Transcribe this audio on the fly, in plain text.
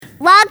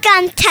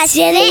I'm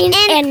sitting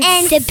and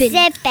sipping.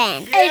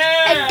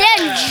 And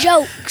then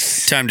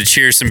jokes. Time to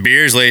cheers some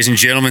beers, ladies and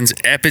gentlemen.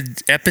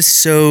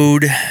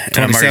 Episode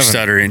 27. I'm already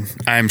stuttering.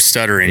 I'm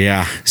stuttering.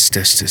 Yeah.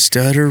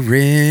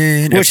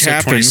 Stuttering. Which Episode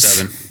happens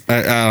 27.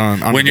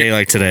 On a day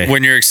like today.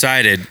 When you're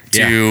excited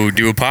to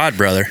do a pod,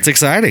 brother. It's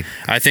exciting.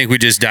 I think we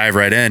just dive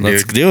right in, dude.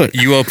 Let's do it.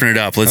 You open it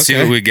up. Let's see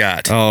what we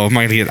got. Oh, am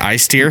I gonna get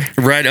iced here?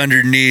 Right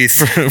underneath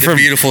the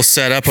beautiful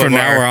setup. From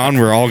now on,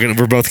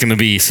 we're both gonna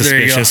be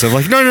suspicious of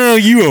like, no,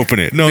 you open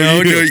it. No,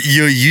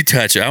 you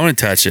touch it. I want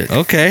to touch it.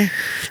 Okay.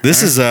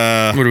 This is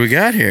what do we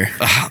got here?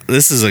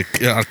 This is a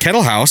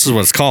Kettlehouse is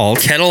what it's called.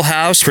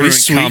 Kettlehouse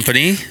Brewing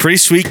Company. Pretty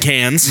sweet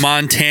cans.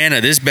 Montana.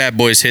 This bad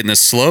boy's hitting the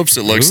slopes.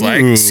 It looks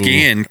like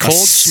skiing.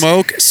 Cold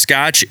Smoke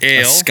Scotch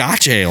Ale.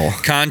 Scotch Ale.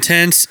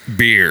 Contents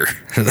beer.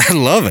 I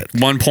love it.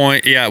 1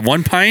 pint,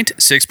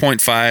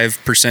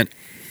 6.5%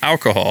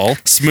 alcohol.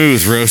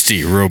 Smooth,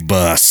 roasty,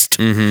 robust.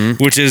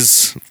 Mm-hmm. Which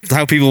is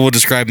how people will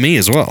describe me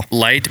as well.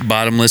 Light,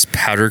 bottomless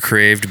powder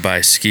craved by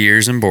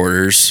skiers and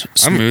boarders.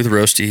 Smooth,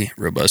 roasty,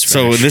 robust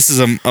So finish. this is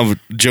a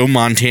Joe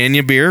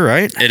Montana beer,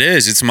 right? It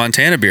is. It's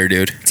Montana beer,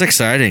 dude. It's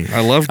exciting. I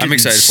love I'm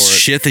excited for it.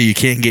 Shit that you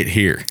can't get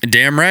here.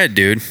 Damn right,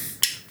 dude.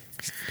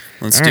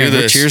 Let's do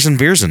this. Cheers and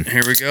beersin'.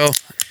 Here we go.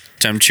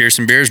 Time to cheers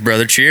some beers,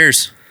 brother.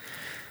 Cheers.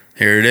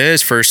 Here it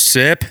is. First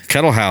sip.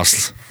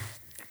 Kettlehouse.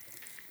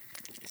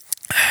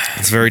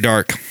 It's very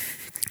dark.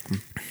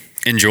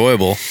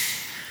 Enjoyable.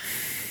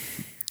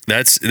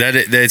 That's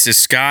a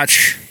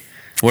Scotch.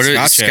 What is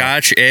it?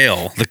 Scotch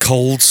ale. The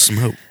Cold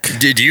Smoke.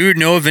 Do you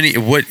know of any?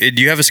 What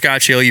do you have a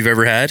Scotch ale you've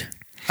ever had?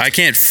 I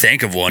can't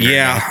think of one.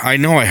 Yeah, right now. I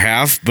know I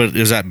have, but it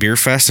was at Beer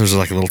Fest. It was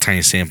like a little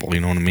tiny sample.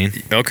 You know what I mean?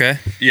 Okay.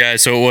 Yeah.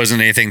 So it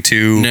wasn't anything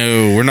too.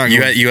 No, we're not.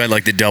 You had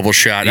like the double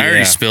shot. Yeah. I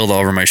already spilled all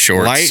over my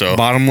shorts. Light,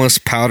 bottomless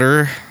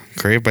powder.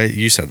 Great, but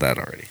you said that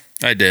already.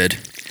 I did.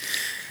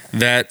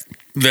 That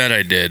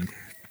I did.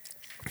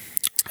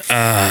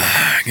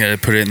 Gotta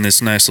put it in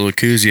this nice little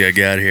koozie I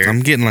got here.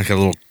 I'm getting like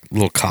a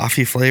little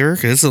coffee flavor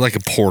because this is like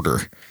a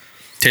porter.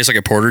 Tastes like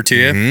a porter to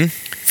you? Mm-hmm. I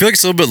feel like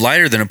it's a little bit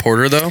lighter than a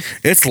porter, though.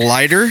 It's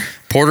lighter.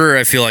 Porter,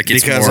 I feel like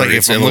it's because more... Like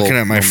if I'm looking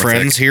at my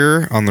friends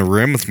here on the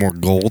rim, it's more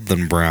gold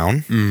than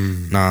brown.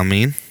 Know what I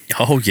mean?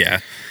 Oh, yeah.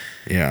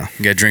 Yeah.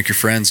 You gotta drink your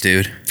friends,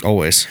 dude.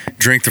 Always.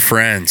 Drink the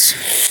friends.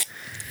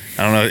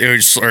 I don't know.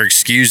 Or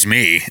excuse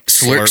me.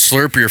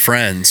 Slurp your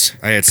friends.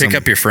 Pick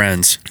up your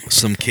friends.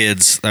 Some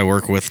kids I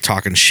work with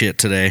talking shit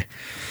today.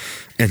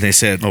 And they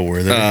said... Oh,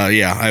 were they?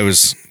 Yeah. I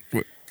was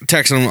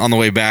texting them on the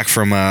way back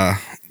from...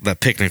 that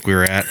picnic we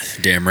were at.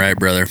 Damn right,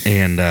 brother.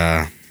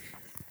 And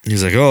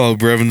he's like, "Oh,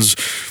 Brevin's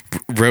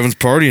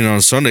partying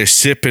on Sunday,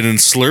 sipping and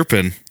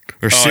slurping,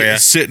 or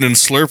sitting and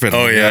slurping."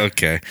 Oh yeah,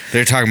 okay.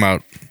 They're talking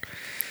about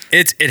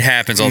it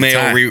happens all the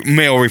time.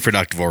 Male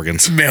reproductive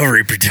organs. Male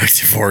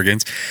reproductive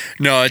organs.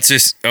 No, it's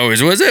just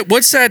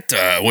what's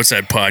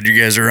that pod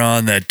you guys are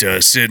on that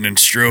sitting and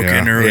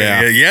stroking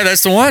yeah,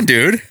 that's the one,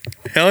 dude.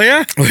 Hell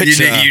yeah.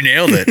 You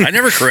nailed it. I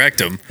never correct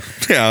them.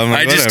 Yeah, I'm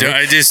like,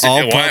 I just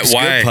all why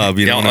good pub,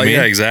 you know what I mean?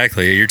 Yeah,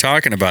 exactly. You're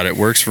talking about it.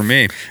 Works for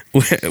me.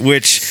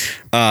 Which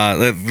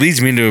that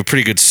leads me into a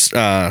pretty good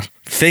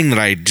thing that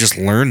I just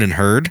learned and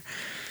heard.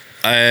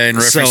 In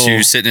reference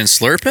to sitting and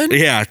slurping?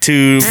 Yeah,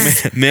 to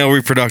male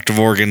reproductive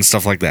organs,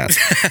 stuff like that.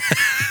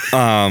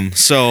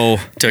 So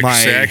took your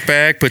sack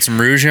back, put some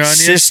rouge on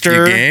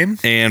sister you,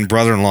 and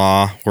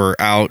brother-in-law were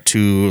out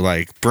to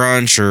like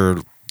brunch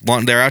or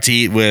they're out to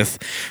eat with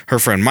her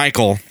friend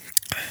Michael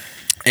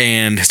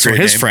and some of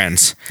his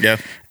friends. Yeah.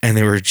 And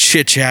they were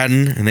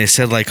chit-chatting and they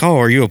said like, "Oh,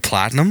 are you a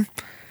platinum?"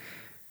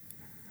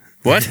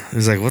 What?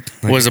 He's like, "What?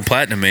 Like, what does a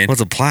platinum mean?"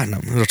 What's a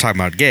platinum? They're talking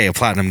about gay, a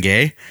platinum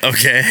gay.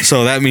 Okay.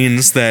 So that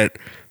means that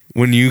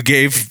when your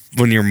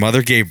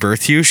mother gave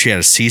birth to you, she had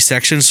a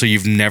C-section, so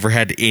you've never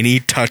had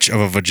any touch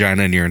of a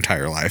vagina in your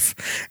entire life.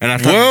 And I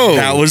thought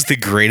that was the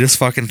greatest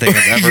fucking thing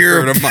I've ever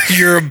heard of.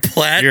 You're a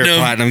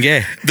platinum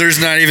gay. There's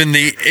not even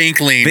the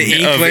inkling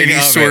of any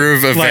sort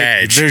of a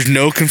vag. There's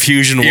no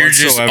confusion whatsoever. You're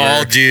just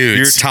all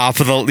dudes.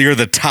 You're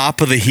the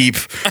top of the heap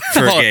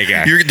for a gay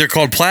guy. They're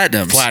called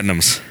platinums.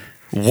 Platinums.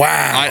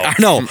 Wow. I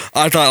know.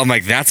 I'm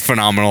like, that's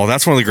phenomenal.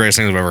 That's one of the greatest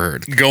things I've ever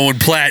heard. Going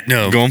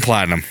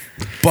platinum.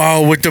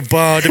 Ball with the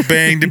ball, the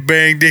bang, the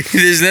bang.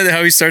 Isn't that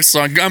how he starts the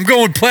song? I'm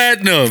going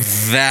platinum.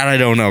 That I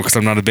don't know because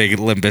I'm not a big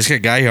Limp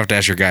Bizkit guy. You have to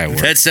ask your guy.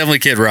 That's definitely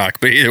Kid Rock,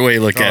 but either way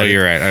you look at it. Oh,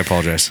 you're right. I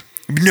apologize.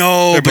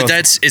 No, but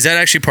is that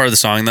actually part of the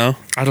song though?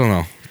 I don't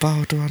know.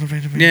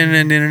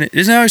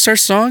 Isn't that how he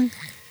starts the song?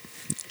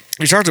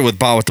 He starts it with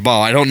ball with the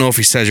ball. I don't know if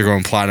he says you're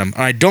going platinum.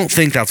 And I don't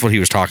think that's what he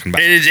was talking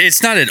about.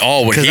 It's not at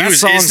all what he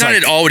was. It's not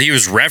at all what he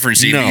was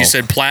referencing. No. You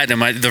said platinum.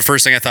 The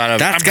first thing I thought of.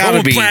 That's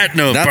gotta be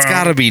platinum. That's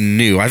gotta be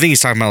new. I think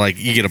he's talking about like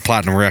you get a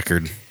platinum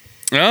record.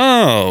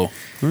 Oh,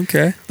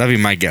 okay. That'd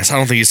be my guess. I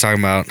don't think he's talking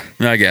about.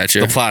 I got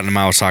you. The platinum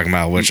I was talking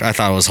about, which I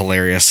thought was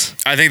hilarious.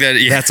 I think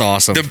that's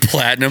awesome. The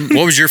platinum.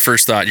 What was your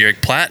first thought? You're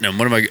like platinum.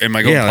 What am I? Am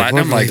I going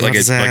platinum? Like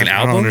an album?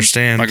 I don't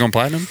understand. Am I going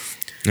platinum?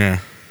 Yeah.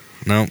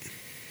 Nope.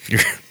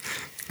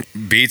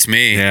 Beats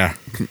me. Yeah.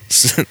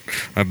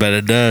 I bet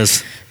it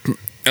does.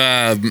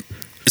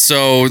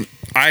 So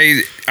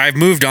I've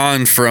moved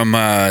on from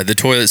the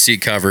toilet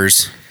seat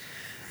covers.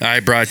 I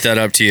brought that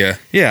up to you.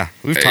 Yeah,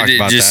 we've talked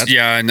about that.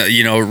 Yeah, and,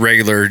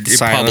 regular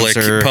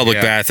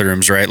public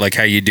bathrooms, right? Like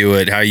how you do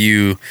it,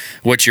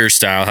 what's your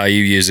style, how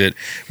you use it.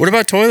 What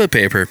about toilet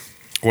paper?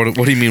 What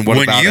do you mean?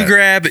 What about it?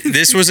 Grab,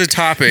 this was a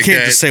topic. You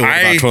can't just say what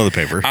about toilet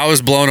paper. I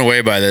was blown away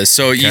by this.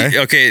 So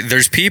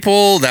there's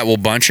people that will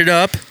bunch it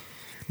up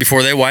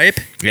before they wipe.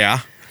 Yeah.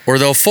 Or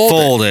they'll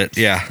fold it.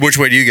 Yeah. Which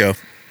way do you go?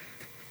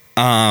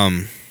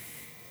 I'm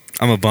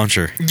a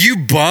buncher. You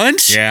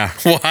bunch? Yeah.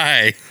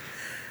 Why?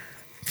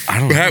 I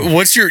don't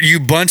know. You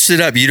bunched it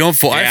up. You don't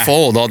fold. Yeah. I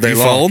fold all day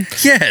long.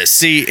 Fold? Yes.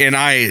 See, and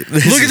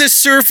look at the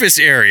surface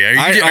area.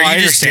 Are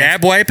you just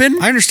dab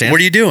wiping? I understand.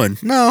 What are you doing?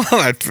 No.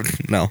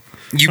 No.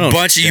 You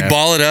bunch it, you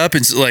ball it up,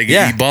 and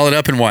you ball it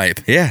up and wipe.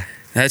 Yeah.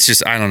 That's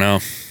just, I don't know.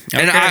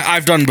 Okay. And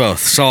I've done both.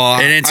 So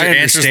it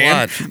answers a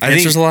lot.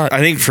 A lot. I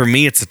think for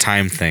me, it's a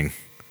time thing.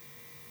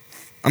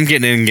 I'm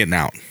getting in and getting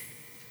out.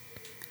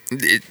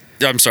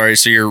 I'm sorry.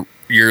 So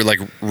you're like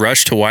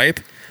rushed to wipe?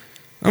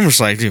 I'm just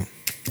like, dude.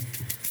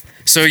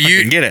 So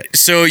you get it.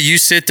 So you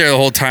sit there the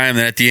whole time,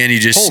 and at the end you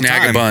just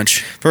snag a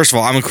bunch. First of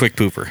all, I'm a quick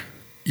pooper.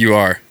 You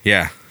are.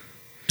 Yeah.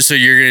 So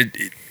you're gonna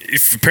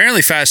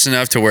apparently fast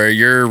enough to where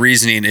your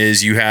reasoning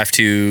is you have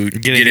to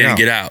get in and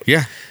get out.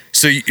 Yeah.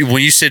 So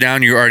when you sit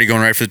down, you're already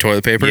going right for the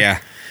toilet paper. Yeah.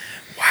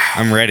 Wow.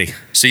 I'm ready.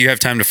 So you have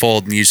time to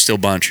fold, and you still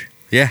bunch.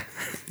 Yeah.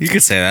 You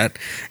could say that.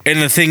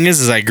 And the thing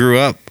is I grew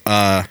up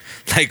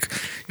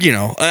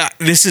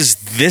this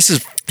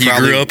is. You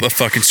grew up a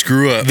fucking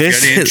screw up.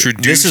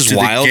 This is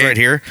wild right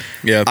here.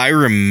 Yeah. I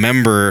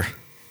remember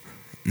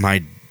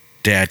my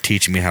dad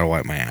teaching me how to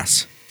wipe my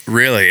ass.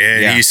 Really?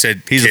 And he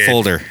said, he's a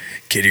folder.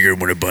 Kid, you're going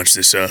to want to bunch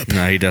this up.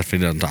 No, he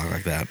definitely doesn't talk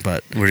like that.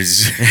 But what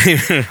is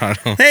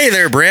Hey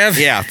there, Brev.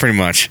 Yeah, pretty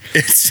much.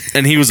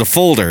 And he was a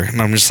folder.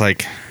 And I'm just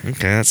like,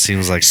 okay, that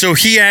seems like. So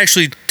he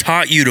actually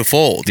taught you to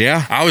fold.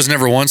 Yeah. I was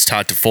never once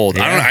taught to fold.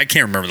 Yeah. I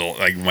can't remember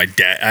my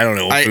dad. I don't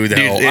know who the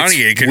hell. I don't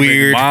even. It could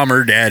weird. Be mom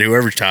or dad,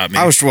 whoever taught me.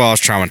 I was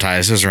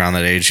traumatized. I was around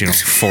that age,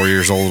 4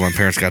 years old when my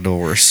parents got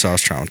divorced. So I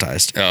was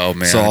traumatized. Oh,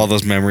 man. So all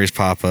those memories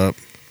pop up.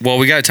 Well,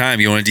 we got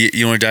time. You want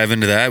to dive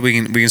into that?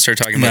 We can start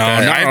talking about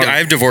that. I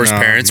have divorced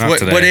parents.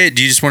 What age?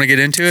 Do you just want to get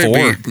into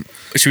it? 4.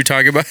 Should we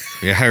talk about?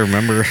 Yeah, I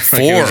remember. 4.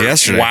 Like it was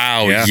yesterday.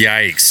 Wow. Yeah.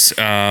 Yikes.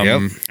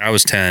 Yep. I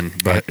was 10,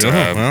 but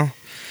well,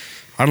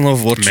 I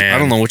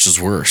don't know which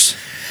is worse.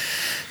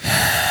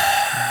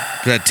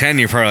 At 10,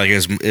 you're probably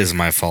like, is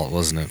my fault,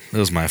 wasn't it? It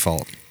was my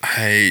fault.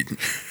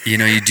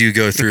 You do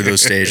go through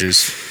those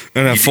stages.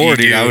 And at 4,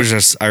 dude,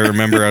 I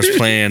remember I was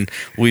playing,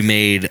 we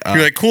made...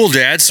 You're like, cool,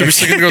 Dad, so we're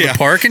still going to go to the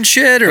park and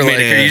shit? Or are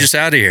you just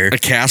out of here? A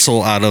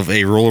castle out of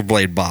a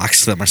rollerblade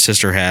box that my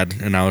sister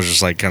had, and I was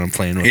just like kind of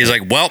playing with it. He's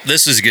like, well,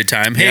 this is a good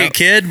time. Hey,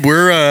 kid,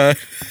 we're,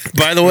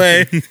 by the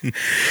way,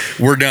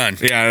 we're done.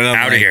 Yeah,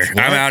 out of here.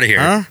 What? I'm out of here.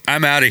 Huh?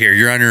 I'm out of here.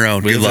 You're on your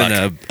own. We good live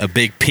luck. in a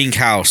big pink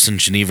house in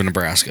Geneva,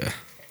 Nebraska.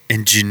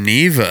 In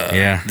Geneva?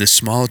 Yeah. The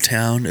small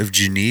town of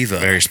Geneva.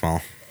 Very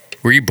small.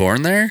 Were you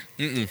born there?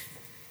 Mm-mm.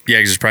 Yeah,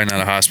 because it's probably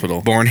not a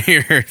hospital. Born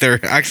here. I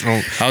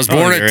was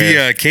born at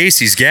the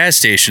Casey's gas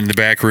station in the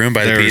back room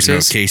by the pizzas. There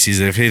was no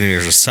Casey's. If anything,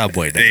 there's a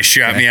Subway there. They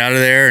shot me out of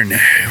there, and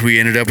we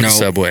ended up in the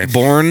Subway.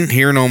 Born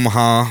here in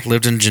Omaha,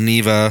 lived in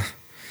Geneva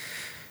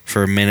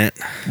for a minute.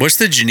 What's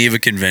the Geneva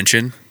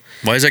Convention?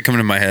 Why is that coming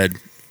to my head?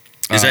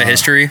 Is that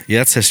history?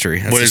 Yeah, it's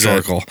history. That's what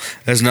historical. Is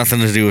that? It has nothing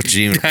to do with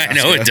Geneva. I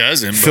know it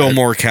doesn't.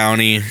 Fillmore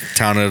County,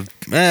 town of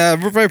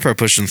we're probably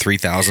pushing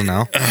 3,000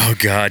 now. Oh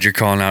God, you're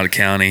calling out a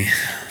county.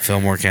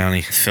 Fillmore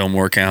County.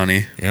 Fillmore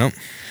County. Yep.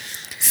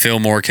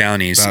 Fillmore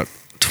Counties. About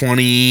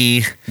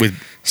 20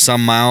 with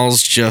some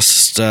miles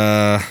just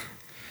southwest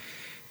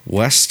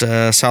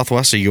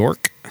of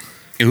York.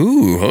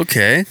 Ooh,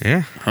 okay.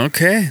 Yeah.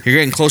 Okay. You're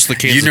getting close to the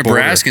Kansas border. You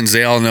Nebraskans,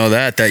 they all know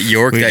that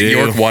York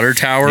water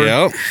tower.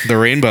 Yep. The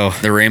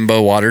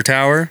Rainbow Water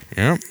Tower.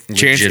 Yep.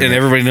 And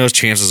everybody knows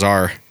chances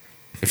are,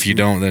 if you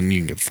don't, then you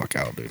can get the fuck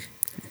out, dude.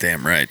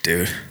 Damn right,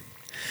 dude.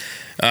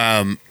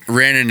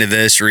 Ran into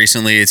this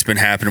recently. It's been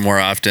happening more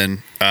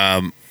often.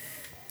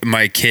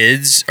 My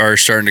kids are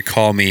starting to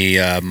call me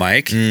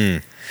Mike.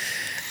 And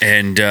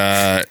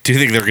do you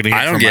think they're getting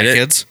it from my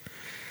kids?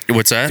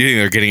 What's that? Do you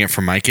think they're getting it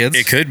from my kids?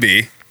 It could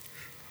be.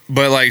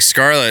 But like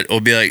Scarlett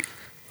will be like,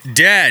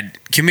 Dad,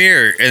 come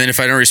here. And then if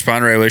I don't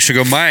respond right away,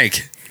 she'll go,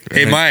 Mike.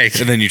 Hey, Mike.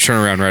 And then you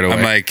turn around right away.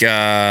 I'm like,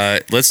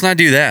 let's not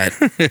do that.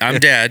 I'm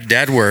Dad.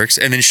 Dad works.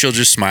 And then she'll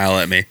just smile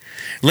at me.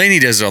 Lainey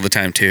does it all the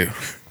time too.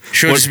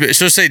 She'll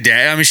say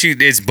Dad. I mean,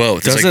 it's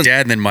both. It's like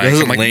Dad and then Mike.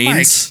 I'm like,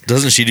 Mike.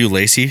 Doesn't she do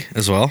Lacey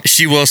as well?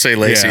 She will say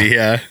Lacey,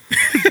 yeah.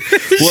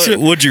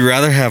 Would you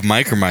rather have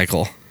Mike or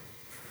Michael?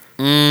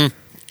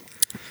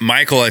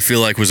 Michael, I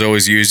feel like, was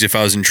always used if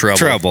I was in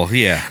trouble.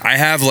 Yeah. I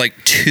have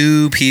like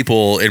 2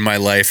 people in my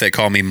life that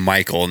call me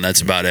Michael, and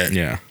that's about it.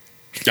 Yeah.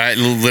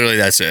 Literally,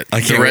 that's it.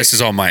 The rest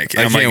is all Mike.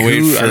 And I can't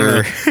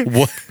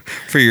wait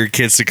for your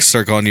kids to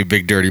start calling you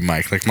Big Dirty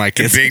Mike. Like my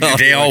kids.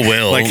 They all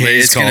will. Like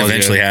it's going to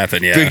eventually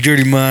happen, yeah. Big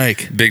Dirty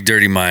Mike. Big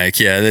Dirty Mike.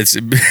 Yeah, that's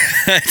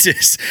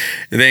just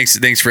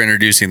thanks for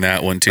introducing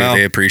that one, too. Well,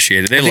 they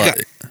appreciate it.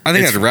 I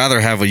think I'd rather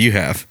have what you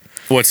have.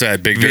 What's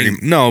that? Big Dirty?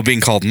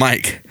 Being called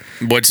Mike.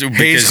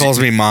 Hayes calls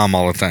me Mom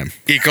all the time.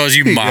 He calls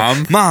you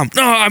Mom? Mom.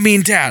 No, I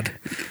mean Dad.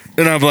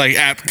 And I'm like,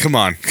 come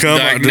on.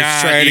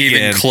 Not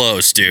even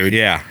close, dude.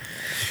 Yeah.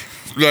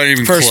 Not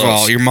even close. First of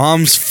all, your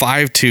mom's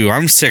 5'2".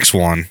 I'm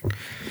 6'1".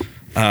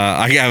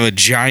 I have a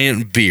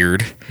giant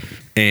beard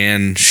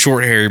and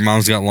short hair. Your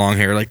mom's got long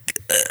hair. Like,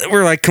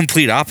 we're like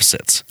complete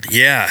opposites.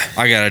 Yeah.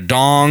 I got a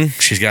dong.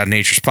 She's got a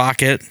nature's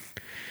pocket.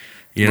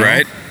 You know?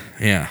 Right?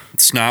 Yeah.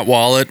 Snot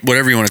wallet,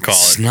 whatever you want to call it.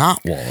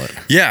 Snot wallet.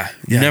 Yeah.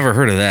 Never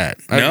heard of that.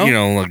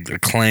 No? Like a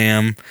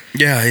clam.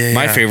 Yeah.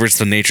 My favorite's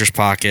the nature's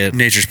pocket.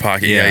 Nature's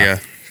pocket. Yeah.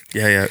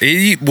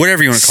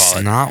 Whatever you want to call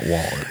it. Snot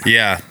wallet.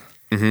 Yeah.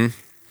 Mm-hmm.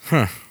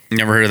 Huh.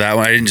 Never heard of that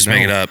one. I didn't just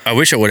make it up. I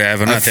wish I would have.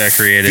 I'm not that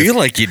creative. I feel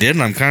like you did,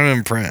 and I'm kind of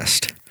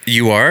impressed.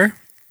 You are?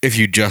 If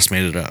you just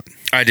made it up.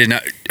 I did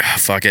not.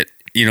 Fuck it.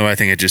 You know, I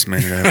think I just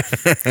made it up.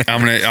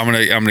 I'm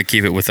gonna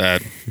keep it with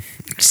that.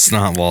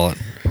 Snot wallet.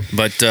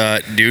 But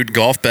dude,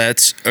 golf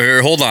bets.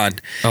 Or hold on.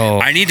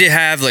 Oh. I need to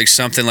have like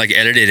something like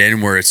edited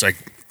in where it's like,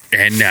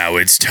 and now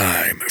it's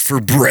time for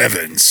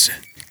Brevin's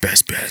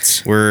best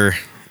bets. We're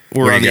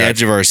on the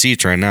edge of our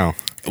seats right now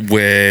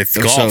with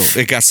golf. So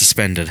it got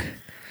suspended,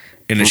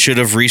 and it should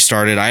have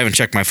restarted. I haven't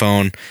checked my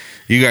phone.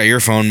 You got your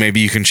phone.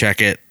 Maybe you can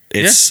check it.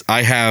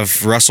 I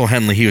have Russell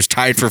Henley. He was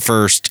tied for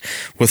first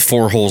with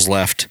 4 holes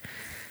left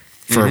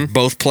for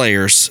both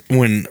players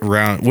when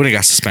it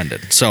got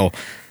suspended. So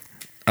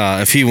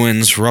if he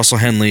wins, Russell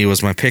Henley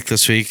was my pick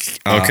this week.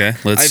 Okay,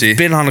 let's see. I've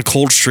been on a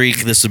cold streak.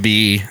 This would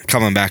be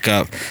coming back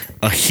up.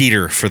 A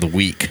heater for the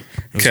week.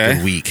 It was a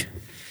good week.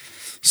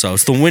 So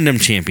it's the Wyndham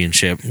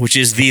Championship, which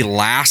is the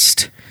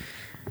last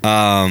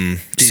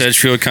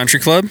Sedgefield Country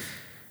Club.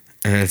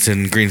 And it's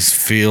in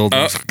Greensboro,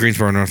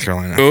 North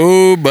Carolina.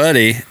 Oh,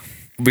 buddy.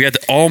 We got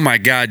oh my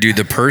God, dude.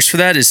 The purse for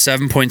that is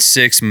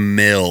 $7.6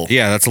 million.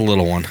 Yeah, that's a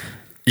little one.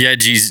 Yeah,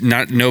 geez,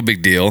 no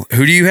big deal.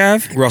 Who do you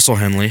have? Russell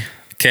Henley.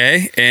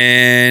 Okay,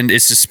 and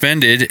it's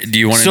suspended. Do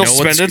you want to know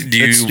suspended?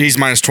 He's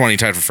minus 20,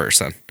 tied for first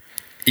then.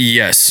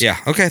 Yes. Yeah,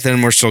 okay,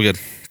 then we're still good.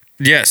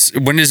 Yes.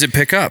 When does it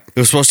pick up?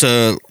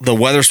 The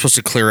weather's supposed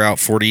to clear out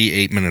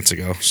 48 minutes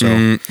ago.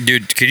 So,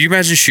 dude, could you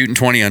imagine shooting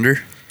 20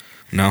 under?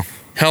 No.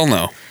 Hell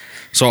no.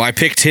 So I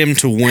picked him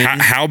to win.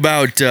 How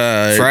about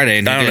Friday?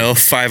 I don't know,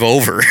 5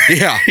 over.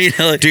 Yeah,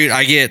 dude,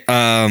 I get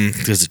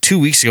because 2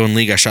 weeks ago in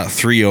league I shot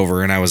 3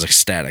 over and I was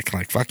ecstatic.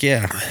 Like fuck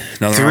yeah,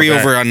 3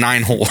 over on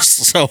 9 holes.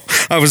 So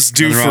I was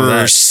due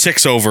for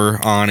 6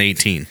 over on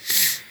 18.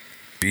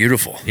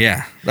 Beautiful.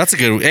 Yeah, that's a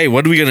good. Hey,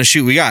 what are we gonna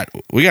shoot? We got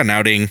an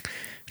outing.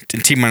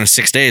 T-minus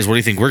 6 days. What do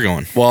you think we're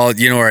going? Well,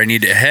 you know where I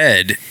need to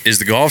head is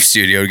the golf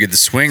studio to get the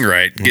swing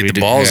right, get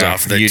the balls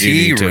off the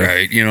tee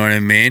right. You know what I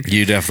mean?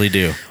 You definitely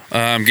do.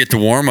 Get the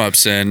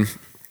warm-ups in.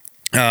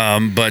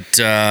 But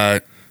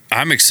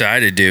I'm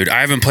excited, dude.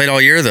 I haven't played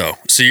all year, though.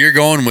 So you're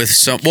going with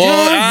some...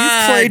 Well,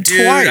 you've played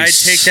twice.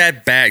 I take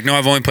that back. No,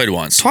 I've only played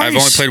once. Twice. I've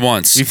only played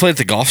once. You played at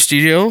the golf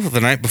studio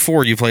the night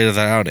before you played at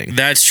that outing.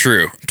 That's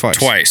true.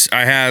 Twice.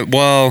 I have...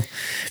 Well,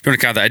 if you want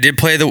to count that, I did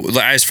play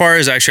as far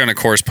as actually on a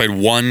course, played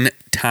one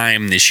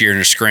time this year in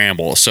a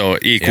scramble. So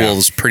it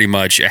equals pretty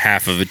much a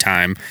half of a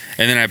time.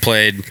 And then I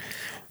played...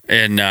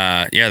 in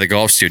the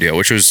golf studio,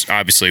 which was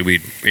obviously we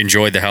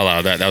enjoyed the hell out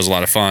of that. That was a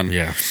lot of fun.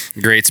 Yeah,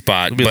 great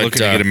spot. We'll be looking to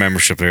get a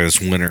membership there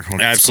this winter.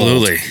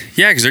 Absolutely,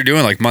 yeah, because they're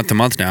doing like month to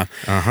month now.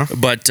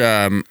 But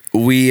I'm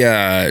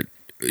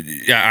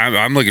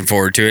looking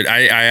forward to it.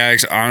 I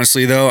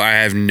honestly though, I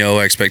have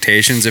no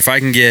expectations. If I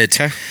can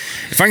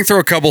throw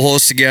a couple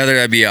holes together,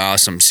 that'd be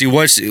awesome. See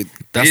that's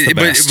the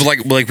best.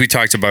 But like we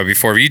talked about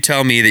before, if you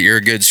tell me that you're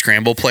a good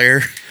scramble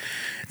player,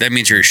 that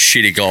means you're a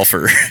shitty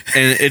golfer.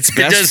 And it's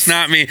best. It does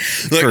not mean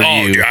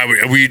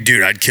like,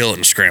 dude, I'd kill it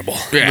in scramble.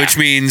 Yeah. Which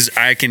means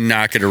I can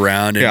knock it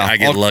around and I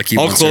get lucky.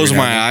 I'll close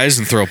my eyes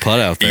and throw a putt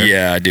out there.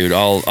 Yeah, dude.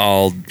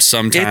 I'll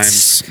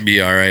sometimes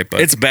be all right, but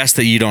it's best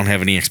that you don't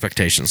have any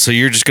expectations. So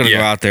you're just gonna go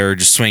out there,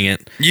 just swing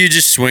it. You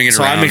just swing it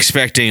around. So I'm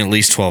expecting at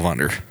least 12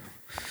 under.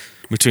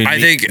 Between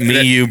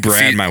you,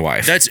 Brad, my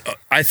wife.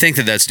 I think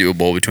that's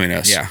doable between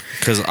us. Yeah,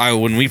 because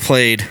when we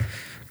played.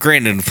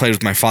 Granted, I played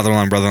with my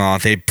father-in-law and brother-in-law.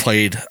 I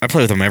play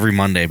with them every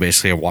Monday,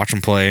 basically. I watch them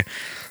play.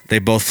 They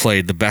both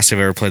played the best they've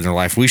ever played in their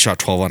life. We shot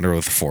 12 under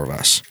with the 4 of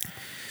us.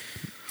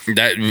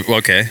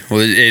 Okay. Well,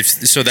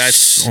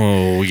 that's...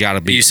 Oh, we got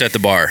to be... You set the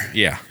bar.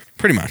 Yeah,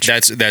 pretty much.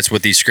 That's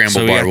what the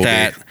scramble bar will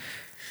be.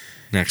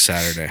 Next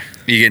Saturday.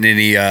 You getting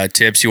any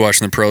tips? You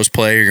watching the pros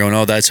play? You're going,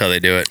 oh, that's how they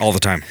do it. All the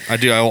time. I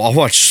do. I'll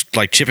watch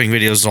like chipping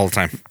videos all the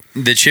time.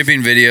 The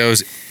chipping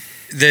videos...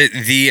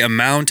 The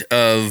amount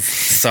of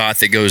thought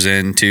that goes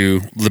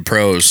into the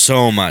pros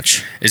so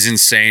much is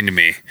insane to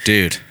me,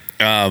 dude.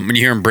 when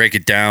you hear them break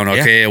it down,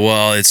 okay,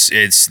 well,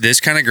 it's this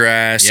kind of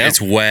grass,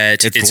 it's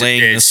wet, it's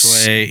laying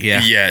this way,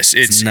 yes,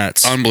 it's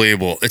nuts,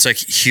 unbelievable. It's like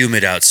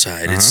humid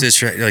outside. It's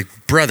this like,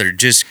 brother,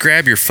 just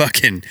grab your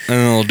fucking and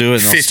they'll do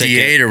it.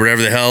 58 or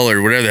whatever the hell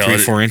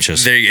 3-4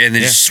 inches, and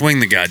then just swing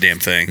the goddamn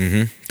thing.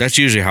 Mm-hmm. That's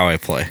usually how I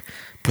play.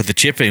 But the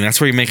chipping,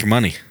 that's where you make your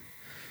money.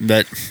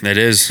 That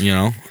is,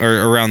 or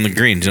around the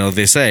greens.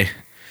 They say,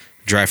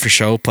 drive for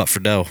show, putt for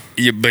dough.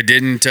 Yeah, but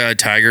didn't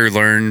Tiger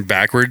learn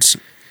backwards?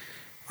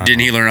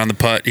 Didn't he learn on the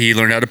putt? He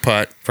learned how to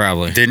putt.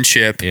 Probably. Didn't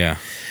chip. Yeah.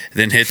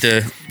 Then hit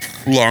the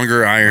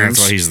longer irons.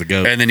 That's why he's the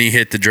GOAT. And then he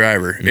hit the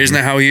driver. Mm-hmm. Isn't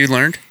that how he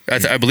learned?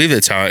 I believe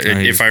that's how,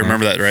 if I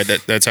remember that right,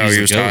 that's how he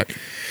was taught.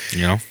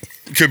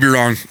 Could be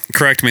wrong.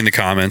 Correct me in the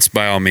comments,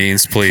 by all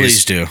means, please.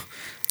 Please do.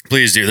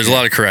 Please do. There's a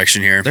lot of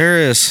correction here. There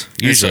is.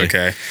 Usually. It's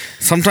okay.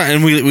 Sometimes,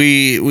 and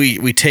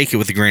we take it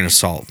with a grain of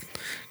salt.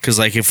 Because,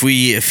 like, if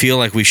we feel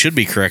like we should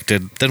be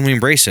corrected, then we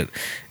embrace it.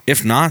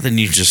 If not, then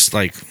you just,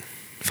 like,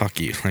 fuck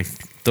you. Like,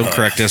 don't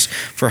correct us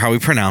for how we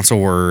pronounce a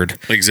word.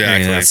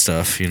 Exactly. That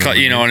stuff. You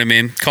know what I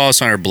mean? Call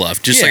us on our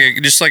bluff.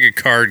 Just like a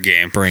card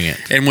game. Bring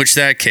it. In which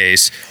that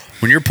case,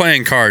 when you're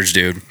playing cards,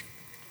 dude,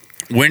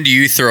 when do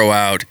you throw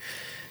out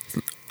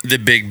the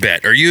big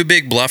bet? Are you a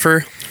big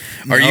bluffer?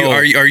 Are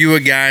you a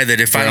guy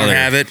that if I don't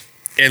have it,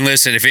 and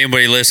listen, if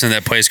anybody listens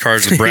that plays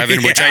cards with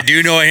Brevin, which I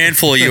do know a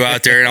handful of you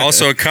out there, and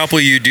also a couple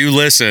of you do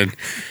listen,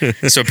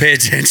 so pay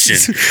attention.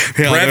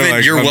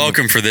 Brevin, you're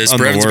welcome for this.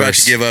 Brevin's about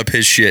to give up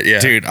his shit. Yeah,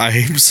 dude, I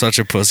am such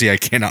a pussy. I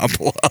cannot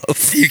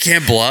bluff. You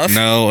can't bluff?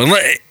 No.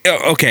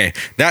 Okay.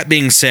 That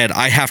being said,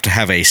 I have to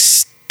have a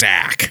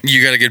stack.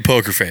 You got a good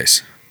poker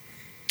face.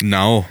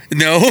 No.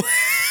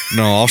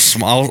 No,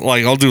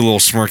 I'll do a little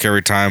smirk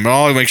every time.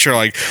 I'll make sure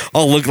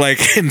I'll look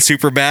like in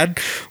super bad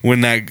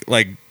when that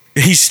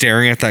he's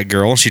staring at that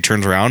girl and she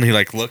turns around. He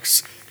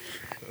looks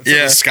to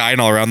the sky and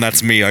all around.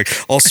 That's me.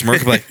 I'll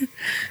smirk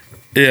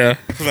yeah.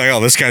 Oh,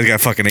 this guy's got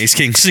fucking ace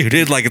king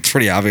suited. It's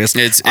pretty obvious.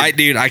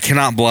 Dude, I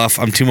cannot bluff.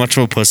 I'm too much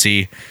of a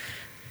pussy.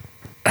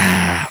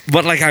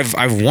 But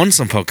I've won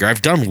some poker.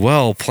 I've done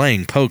well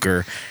playing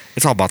poker.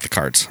 It's all about the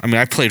cards. I mean,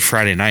 I played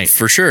Friday night.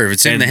 For sure. If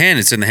it's in the hand,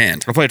 it's in the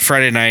hand. I played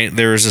Friday night.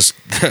 There was this,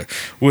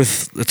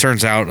 it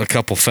turns out, a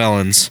couple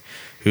felons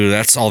who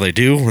that's all they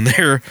do when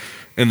they're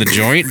in the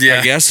joint,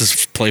 I guess,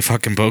 is play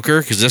fucking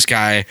poker. Because this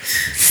guy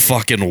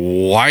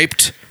fucking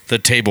wiped the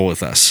table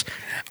with us.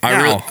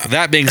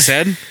 That being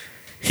said,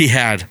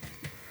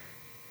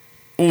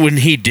 when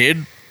he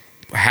did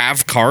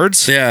have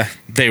cards,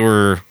 they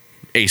were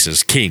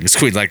aces, kings,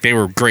 queens. They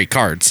were great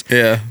cards.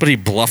 Yeah. But he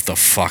bluffed the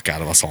fuck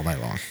out of us all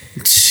night long.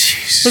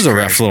 Jesus it was a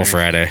rough little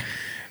Friday.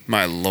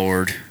 My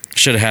lord.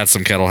 Should have had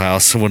some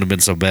Kettlehouse. It wouldn't have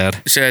been so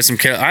bad. Should have had some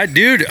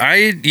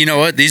you know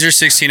what? These are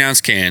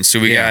 16-ounce cans. So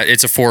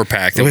it's a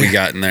 4-pack that we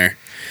got in there.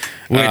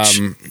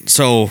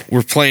 So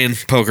we're playing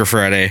Poker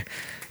Friday,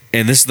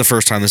 and this is the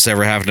first time this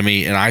ever happened to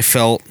me, and I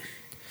felt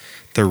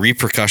the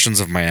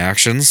repercussions of my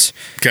actions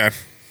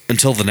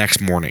until the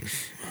next morning.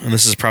 And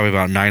this is probably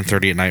about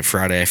 9:30 at night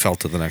Friday. I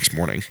felt it the next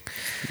morning.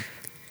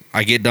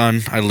 I get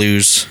done. I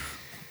lose.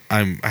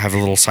 I have a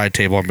little side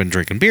table. I've been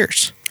drinking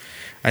beers.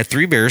 I had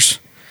 3 beers.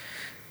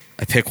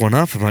 I pick one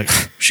up. I'm like,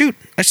 shoot,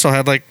 I still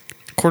had a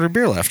quarter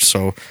beer left.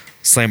 So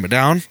slam it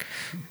down,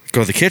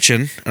 go to the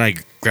kitchen, and I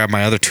grab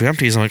my other 2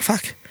 empties. I'm like,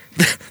 fuck,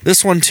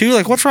 this one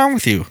too? What's wrong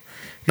with you?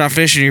 Not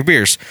finishing your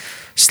beers.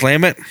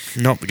 Slam it.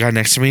 Nope, the guy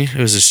next to me, it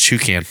was his chew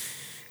can.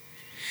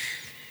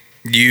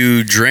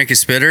 You drank a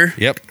spitter?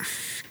 Yep.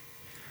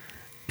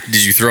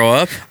 Did you throw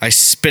up? I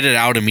spit it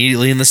out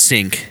immediately in the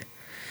sink.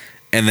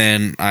 And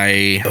then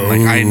I'm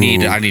like, I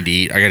need to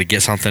eat. I got to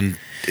get something.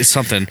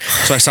 So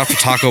I stopped at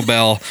Taco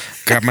Bell,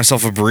 grabbed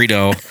myself a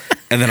burrito,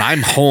 and then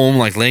I'm home,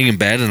 laying in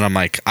bed, and I'm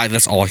like,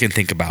 that's all I can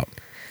think about.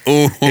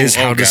 Is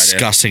how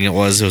disgusting it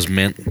was. It was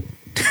mint.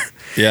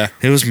 Yeah.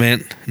 It was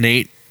mint.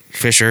 Nate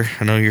Fisher,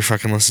 I know you're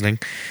fucking listening.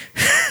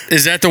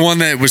 Is that the one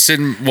that was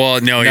sitting? Well,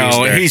 no,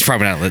 he's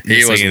probably not listening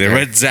either.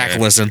 There. But Zach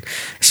listened.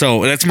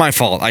 So that's my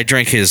fault. I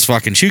drank his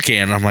fucking chew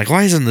can, and I'm like,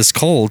 why isn't this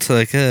cold?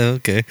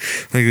 Okay.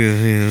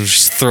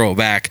 Just throw it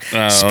back.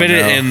 Spit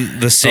it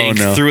in the sink,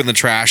 threw it in the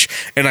trash,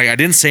 and I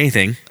didn't say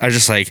anything. I was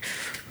just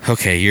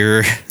okay,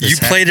 you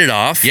played it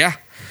off? Yeah.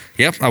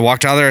 Yep, I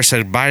walked out there. I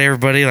said bye to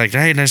everybody.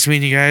 Hey, nice to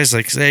meet you guys.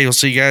 Hey, we'll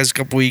see you guys in a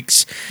couple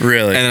weeks.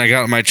 Really? And then I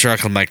got in my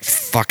truck. I'm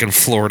fucking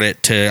floored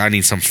it to. I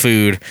need some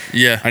food.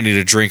 Yeah. I need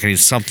a drink. I need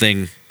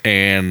something.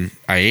 And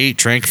I ate,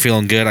 drank,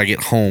 feeling good. I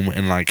get home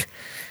and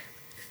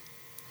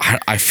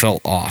I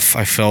felt off.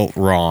 I felt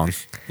wrong.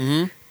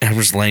 Mm-hmm. And I'm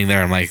just laying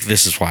there. I'm like,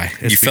 this is why.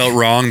 You felt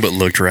wrong, but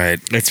looked right.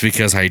 It's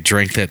because I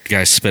drank that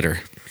guy's spitter.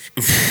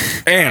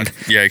 And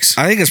yikes!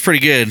 I think it's pretty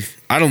good.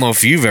 I don't know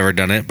if you've ever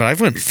done it, but I've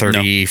went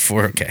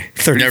 34. No. Okay,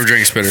 30, never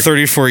drank a spitter.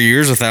 34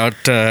 years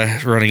without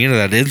running into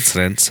that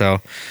incident.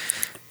 So,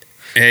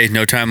 hey,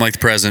 no time like the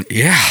present.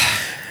 Yeah,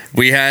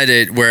 we had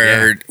it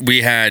where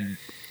we had.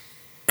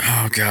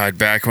 Oh God!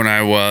 Back when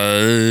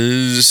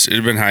it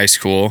had been high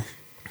school,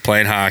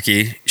 playing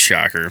hockey.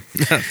 Shocker.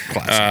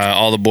 Classic.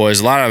 All the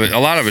boys. A lot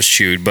of us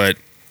chewed, but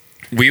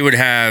we would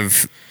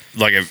have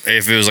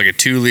if it was like a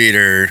 2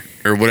 liter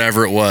or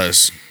whatever it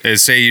was,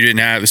 say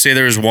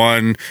there was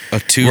one a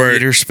 2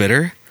 liter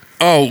spitter.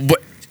 Oh,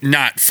 but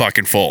not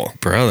fucking full,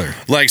 brother.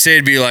 Like, say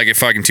it'd be like a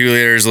fucking 2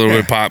 liters, a little bit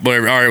of pop,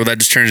 whatever. All right, well that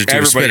just turns into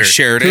everybody a spitter.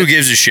 Shared it. Who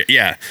gives a shit?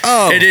 Yeah.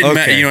 Oh, it didn't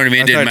matter. You know what I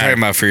mean? It didn't matter.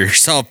 Talking about for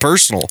yourself,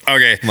 personal.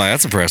 Okay, I'm like,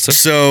 that's impressive.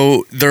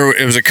 So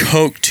it was a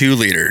Coke 2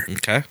 liter.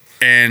 Okay.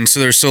 And so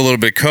there's still a little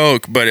bit of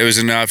Coke, but it was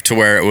enough to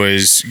where it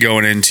was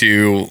going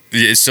into.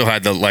 It still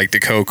had the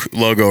Coke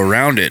logo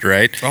around it,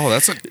 right? Oh,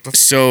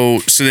 so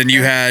then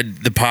you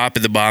had the pop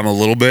at the bottom a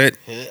little bit,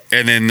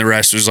 and then the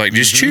rest was like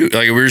just chew.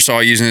 Like we were just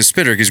all using a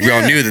spitter because we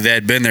all knew that they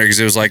had been there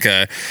because it was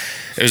a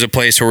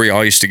place where we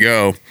all used to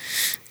go,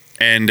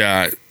 and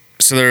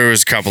so there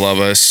was a couple of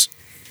us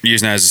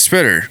using it as a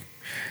spitter.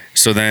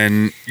 So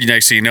then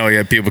next thing you know, you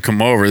had people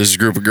come over. This is a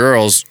group of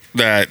girls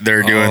that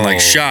they're doing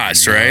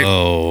shots, right?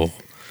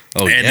 Oh,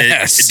 and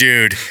yes.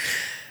 Dude.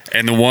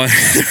 And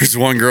there's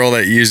one girl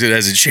that used it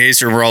as a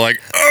chaser, and we're all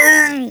like,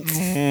 oh,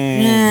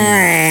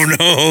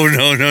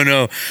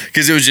 no.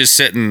 Because it was just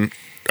sitting.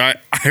 I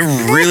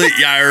really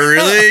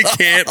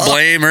can't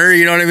blame her,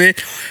 you know what I mean?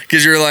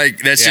 Because you're like,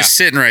 that's just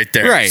sitting right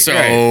there. Right.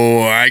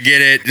 So I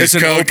get it. It's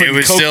Coke. It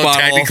was Coke still,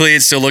 bottle. Technically,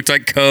 it still looked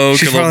like Coke.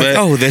 She's a little bit.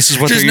 Oh, this is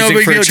what just they're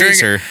using for a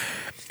chaser.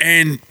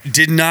 And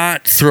did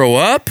not throw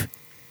up.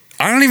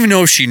 I don't even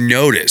know if she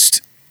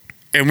noticed.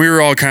 And we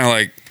were all kind of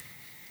like,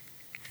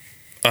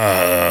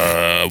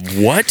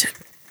 what?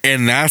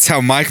 And that's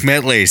how Mike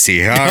met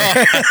Lacey, huh?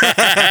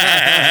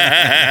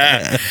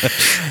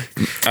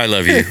 I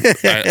love you.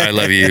 I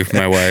love you,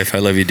 my wife. I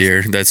love you,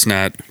 dear. That's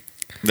not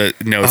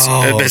that. No, it's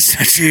that's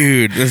not,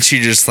 dude. And she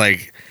just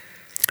stomached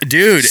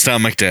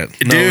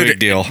it. No big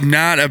deal.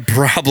 Not a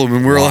problem.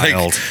 And we're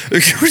wild.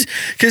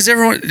 Because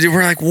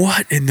we're like,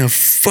 what in the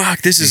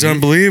fuck? This is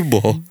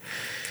unbelievable.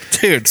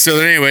 Dude. So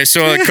anyway, of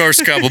course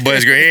a couple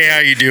buddies go, hey, how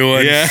you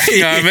doing? Yeah.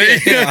 You know what I mean?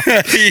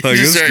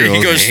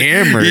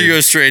 He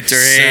goes straight to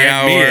her, hey,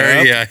 how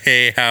are you?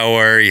 Hey, how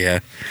are you?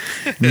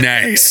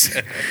 Nice.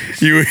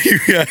 you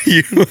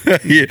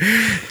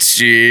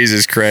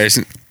Jesus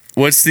Christ.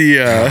 What's the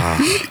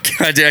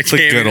God,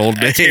 the good old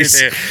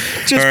days?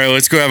 All right,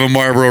 let's go have a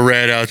Marlboro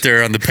Red out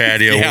there on the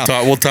patio.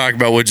 Yeah. We'll talk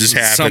about what just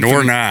happened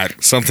or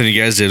not. Something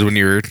you guys did when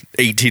you were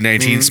 18,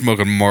 19,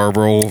 smoking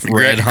Marlboro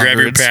Red. Grab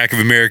your pack of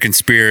American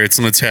Spirits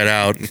and let's head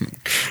out.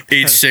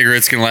 Each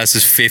cigarette's gonna last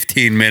us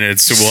 15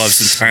 minutes, so we'll have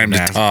some time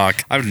to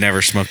talk. I've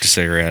never smoked a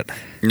cigarette.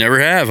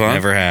 Never have, huh?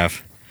 Never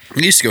have.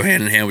 We used to go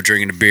hand in hand with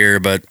drinking a beer,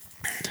 but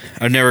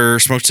I've never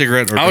smoked a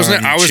cigarette.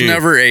 I was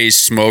never a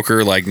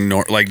smoker.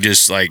 Normally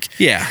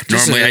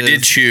I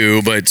did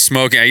chew, but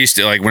smoking. I used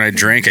to when I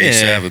drank. I used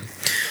to have a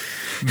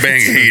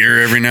bang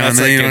heater every now and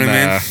then. You know what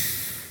I mean?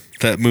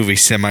 That movie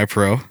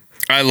Semi-Pro.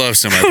 I love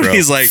Semi-Pro.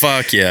 He's like,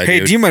 fuck yeah, hey,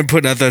 dude. do you mind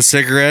putting out that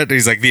cigarette? And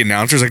he's like, the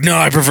announcer's like, no,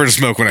 I prefer to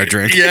smoke when I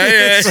drink.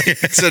 Yeah.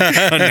 It's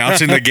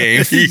announcing the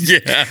game.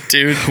 Yeah,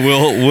 dude.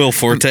 Will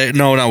Forte?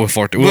 No, not Will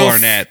Forte. Will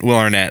Arnett.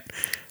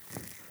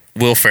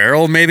 Will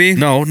Ferrell, maybe?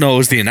 No, it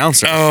was the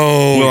announcer.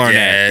 Oh, Will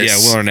Arnett.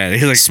 Yes. Yeah, Will Arnett.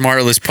 He's like,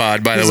 Smartless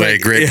pod, by the way.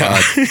 Great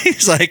pod.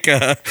 He's like,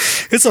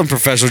 it's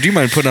unprofessional. Do you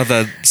mind putting out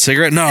that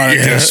cigarette? No, I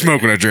just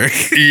smoke when I drink.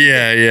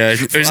 Yeah.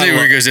 There's a thing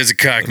where he goes, it's a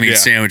cock meat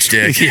sandwich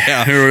dick.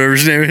 Yeah. Or whatever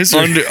his name is.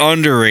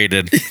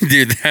 Underrated.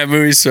 Dude, that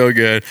movie's so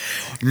good.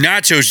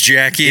 Nachos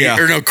Jackie. Yeah.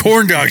 Or no,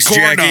 corn dogs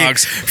Jackie.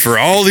 For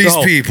all these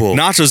people.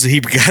 Nachos,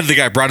 the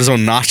guy brought his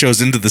own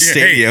nachos into the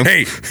stadium.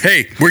 Hey,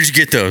 where'd you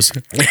get those?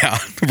 Yeah,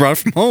 brought it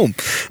from home.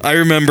 I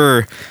remember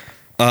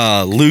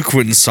Luke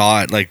went and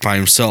saw it by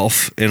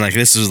himself, and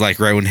this was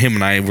right when him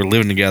and I were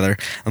living together.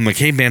 I'm like,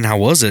 hey man, how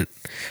was it?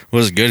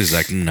 Was it good? He's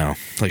like, no,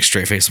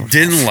 straight face.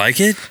 Didn't like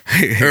it,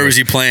 or was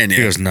he playing you?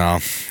 He goes, no.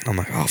 I'm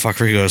like, oh fuck.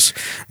 He goes,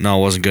 no,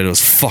 it wasn't good. It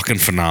was fucking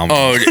phenomenal.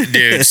 Oh,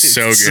 dude,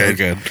 so good. So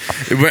good.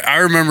 But I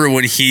remember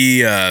when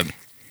he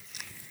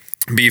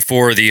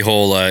before the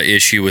whole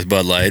issue with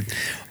Bud Light,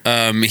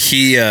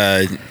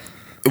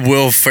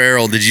 Will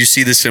Ferrell, did you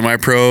see the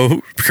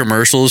Semi-Pro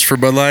commercials for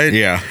Bud Light?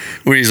 Yeah.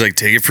 When he's like,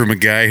 take it from a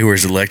guy who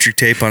wears electric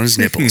tape on his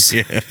nipples.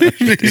 Yeah.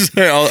 He's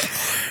like,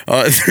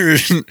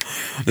 there's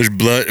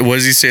blood. What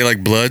does he say?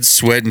 Blood,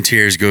 sweat, and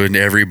tears go into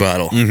every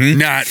bottle. Mm-hmm.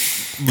 Not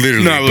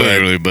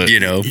literally, but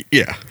you know.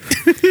 Yeah.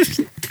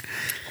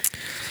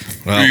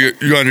 Well,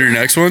 you on to your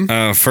next one?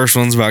 First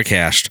one's about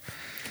cashed.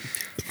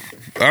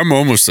 I'm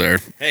almost there.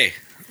 Hey,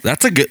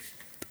 that's a good.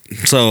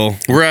 So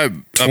we're at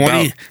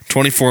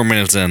 24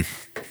 minutes in.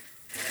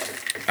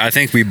 I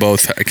think we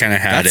both kind of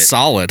had That's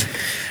solid.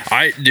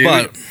 Oh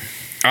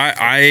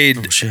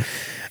shit.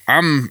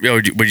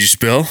 Would you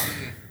spill?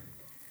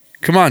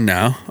 Come on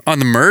now. On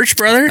the merch,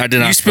 brother? I did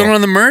not. You spilling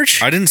on the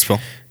merch? I didn't spill.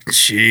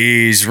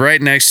 Jeez,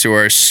 right next to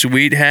our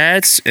sweet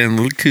hats and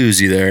little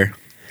koozie there.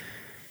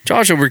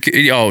 Joshua, you're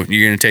going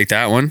to take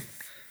that one?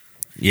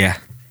 Yeah.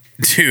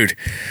 Dude,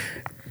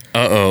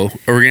 Are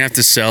we gonna have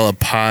to sell a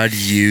pod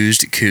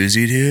used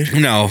koozie, dude?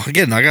 No,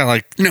 again, I got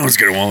like no one's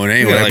gonna want one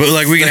anyway. like, but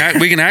like we can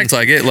act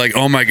like it. Like,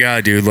 oh my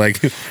god, dude!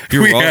 Like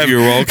you're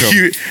welcome.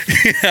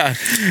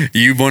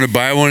 You want to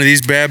buy one of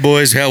these bad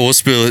boys? Hell, we'll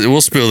spill it. We'll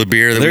spill the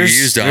beer that we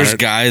used on it. There's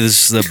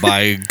guys that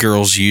buy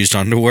girls used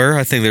underwear.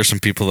 I think there's some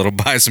people that'll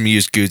buy some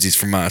used koozies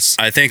from us.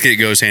 I think it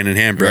goes hand in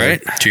hand, bro.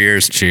 Right?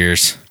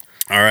 Cheers.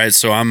 All right,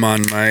 so I'm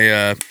on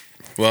my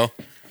well.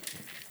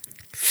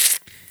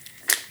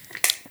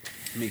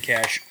 Let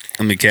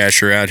me cash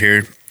her out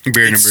here.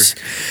 Beer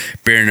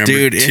number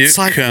dude, 2. it's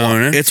like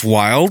Kona. it's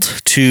wild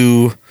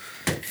to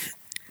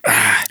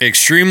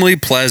extremely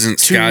pleasant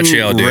Scotch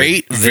ale, dude.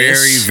 Rate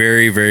very,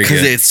 very, very good.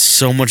 Because it's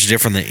so much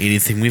different than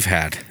anything we've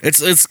had.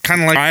 It's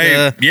kind of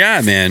like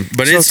yeah, man.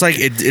 But so it's like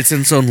it's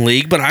in its own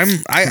league. But I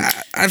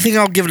think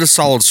I'll give it a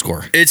solid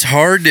score. It's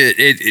hard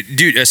to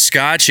dude, a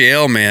Scotch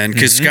ale, man.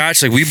 Because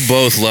Scotch, like we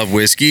both love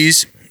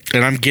whiskeys,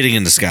 and I'm getting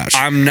into Scotch.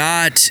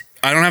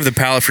 I don't have the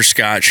palate for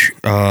Scotch.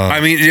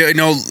 I mean,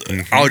 I'll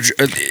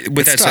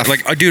with that said,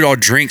 like, dude, I'll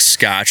drink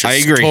Scotch. I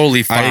agree.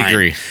 Totally fine. I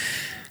agree.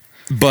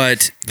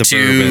 But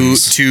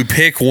bourbons. to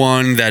pick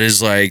one that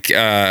is like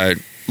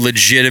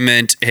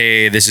legitimate,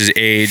 hey, this is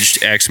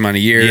aged X amount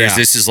of years. Yeah.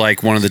 This is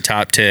like one of the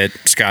top 10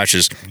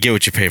 Scotches. Get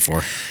what you pay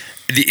for.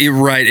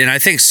 Right, and I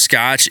think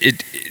Scotch.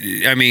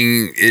 I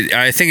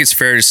think it's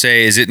fair to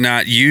say, is it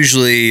not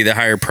usually the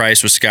higher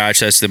price with Scotch?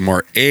 That's the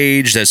more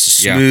aged. That's the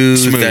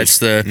smooth. That's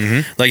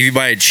the like. If you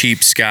buy a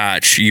cheap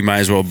Scotch, you might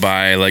as well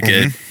buy like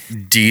a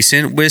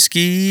decent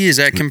whiskey. Is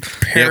that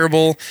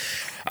comparable? Yep.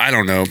 I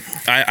don't know.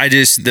 I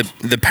just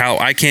the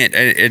palate. I can't.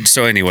 And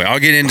so anyway, I'll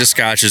get into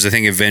Scotches, I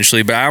think,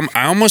 eventually. But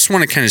I almost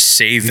want to kind of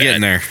save that.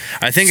 Getting there.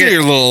 I think so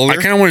you're a little older.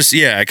 I kind of want to.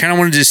 Yeah, I kind of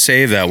want to just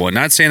save that one.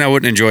 Not saying I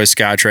wouldn't enjoy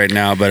Scotch right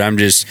now, but I'm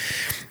just.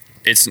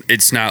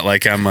 It's not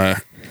like I'm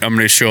going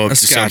to show up to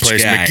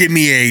someplace and give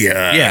me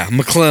a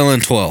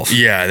McClellan 12.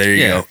 Yeah, there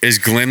you go. Is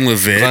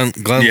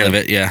Glenlivet?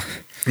 Glenlivet, yeah.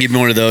 Give me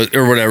one of those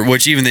or whatever.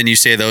 Which even then you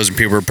say those and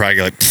people are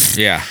probably like,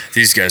 yeah,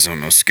 these guys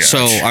don't know Scotch.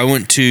 So I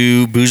went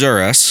to Booze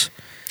R Us.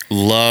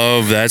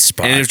 Love that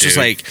spot. And it was just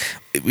like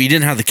we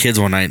didn't have the kids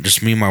one night,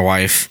 just me and my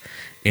wife,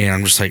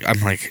 and I'm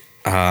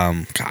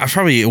I'm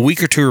probably a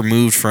week or two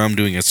removed from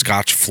doing a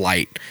Scotch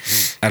flight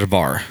at a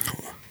bar.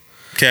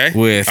 Okay.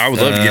 I would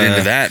love to get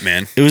into that,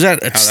 man. It was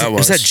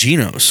at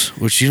Gino's.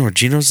 Which you know where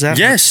Gino's is at?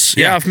 Yes.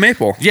 Yeah, off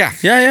Maple. Yeah.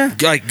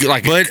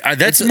 Like but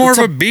that's more of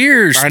a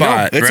beer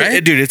spot,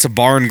 right? Dude, it's a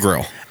bar and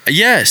grill.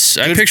 Yes.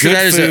 I picture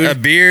that as a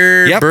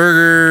beer,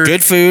 burger.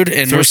 Good food.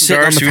 And we're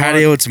sitting on the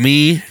patio. It's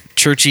me,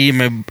 Churchy,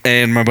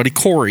 and my buddy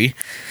Corey.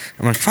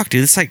 I'm like, fuck,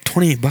 dude, it's like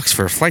 $28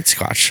 for a flight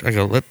Scotch. I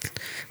go,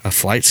 a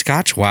flight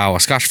Scotch? Wow, a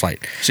Scotch flight.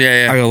 So,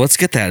 yeah. I go, let's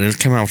get that. And it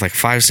came out with like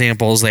 5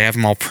 samples. They have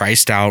them all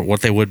priced out,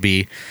 what they would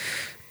be.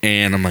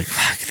 And I'm like,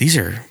 fuck, these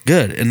are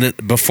good. And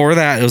before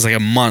that, it was like a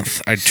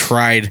month. I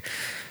tried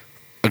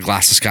a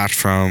glass of Scotch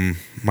from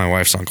my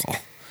wife's uncle.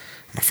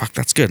 I'm like, fuck,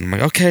 that's good. I'm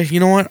like, okay, you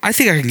know what? I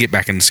think I can get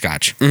back into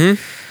Scotch.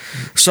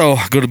 So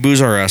I go to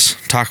Booze R Us,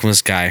 talking with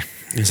this guy.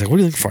 He's like, what are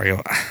you looking for? I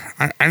go,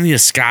 I need a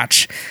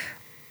Scotch.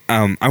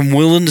 I'm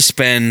willing to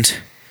spend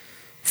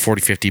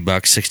 $40, $50,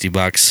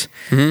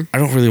 $60. I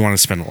don't really want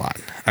to spend a lot.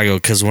 I go,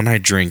 because when I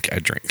drink, I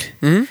drink.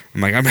 I'm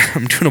like,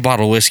 I'm doing a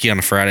bottle of whiskey on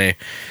a Friday,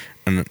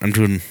 and I'm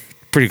doing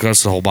pretty close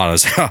to the whole bottle.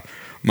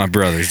 My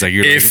brother. He's like,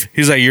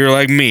 you're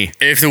like me.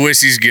 If the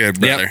whiskey's good,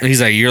 brother. Yep.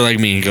 He's like, you're like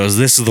me. He goes,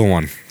 this is the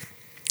one.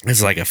 This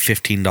is like a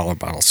 $15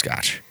 bottle of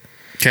Scotch.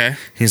 Okay.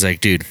 He's like,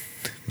 dude,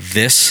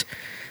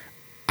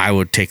 I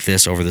would take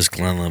this over this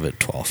Glenlivet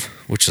 12,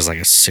 which is like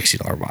a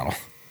 $60 bottle.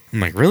 I'm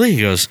like, really?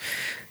 He goes,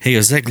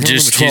 that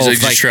Glenlivet 12,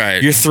 just try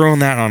it. You're throwing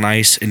that on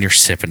ice and you're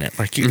sipping it.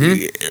 Like,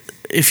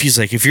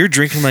 if you're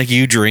drinking like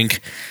you drink,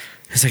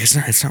 it's like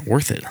it's not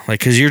worth it. Like,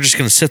 because you're just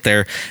gonna sit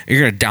there, you're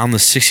gonna down the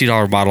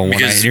 $60 bottle one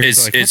night. And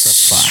it's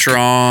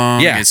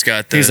strong. Yeah, it's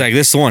got. He's like,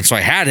 this is the one. So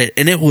I had it,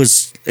 and it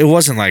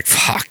wasn't like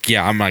fuck.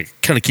 Yeah, I'm like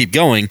gonna keep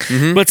going,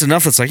 but it's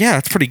enough. It's like, yeah,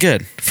 that's pretty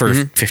good for a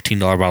 $15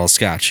 bottle of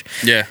Scotch.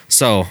 Yeah.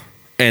 So,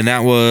 and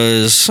that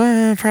was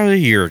probably a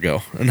year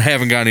ago, and I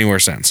haven't gone anywhere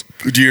since.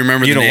 Do you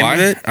remember the name of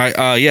it?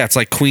 Yeah, it's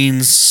like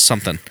Queen's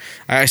something.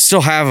 I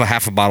still have a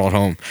half a bottle at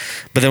home,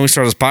 but then we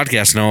started this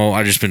podcast. No,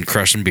 I've just been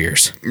crushing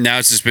beers. Now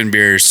it's just been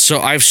beers.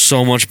 So I have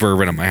so much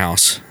bourbon at my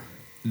house.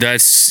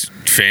 That's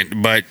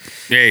but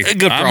hey,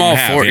 I'm all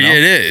for it. Yeah,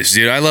 it is,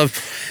 dude. I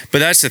love, but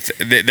that's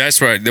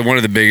that's one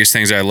of the biggest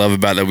things I love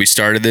about that we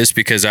started this,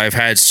 because I've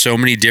had so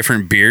many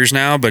different beers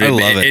now, but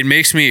it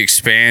makes me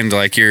expand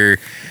like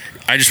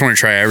I just want to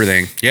try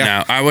everything. Yeah.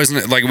 Now, I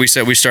wasn't, like we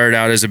said, we started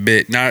out as a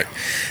bit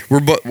we're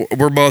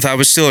both. I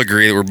would still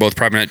agree that we're both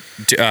probably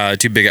not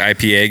too big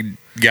IPA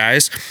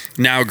guys.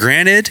 Now,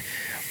 granted,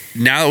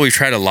 now that we've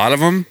tried a lot of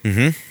them,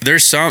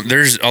 there's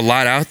a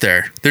lot out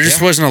there. There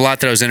just wasn't a lot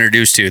that I was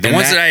introduced to. The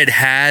ones that I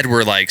had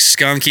were like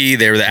skunky.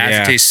 They were the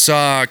aftertaste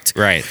sucked.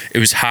 Right. It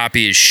was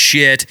hoppy as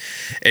shit.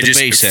 It just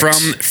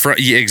basics. from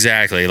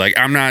exactly. Like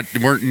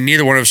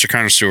neither one of us are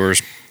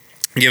connoisseurs.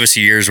 Give us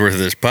a year's worth of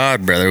this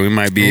pod, brother. We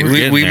might be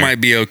might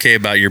be okay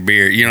about your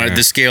beer. You know,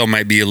 the scale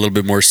might be a little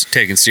bit more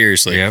taken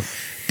seriously. Yep.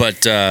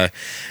 But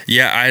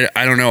yeah,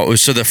 I don't know.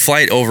 So the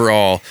flight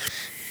overall,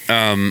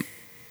 how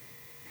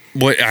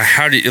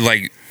did you,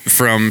 like,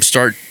 from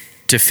start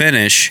to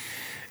finish?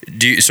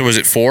 So was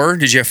it 4?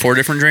 Did you have 4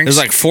 different drinks? It was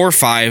like 4 or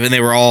 5, and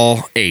they were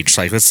all aged.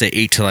 Like, let's say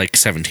 8 to like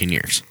 17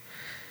 years.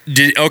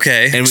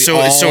 And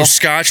so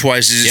Scotch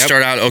wise, did it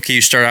start out? Okay,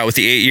 you start out with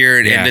the 8-year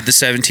and ended the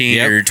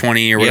 17 or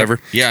 20 or whatever.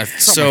 Yeah,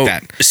 something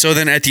like that. So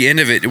then at the end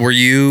of it,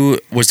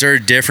 was there a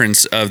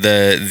difference of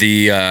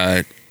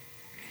the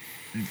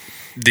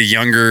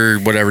younger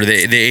whatever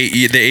the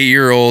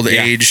 8-year-old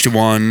aged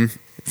one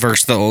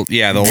versus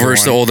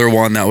the older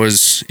one that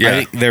was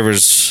I think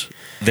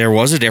there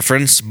was a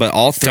difference, but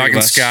all three talking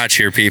of us Scotch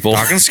here, people.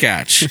 Talking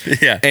Scotch.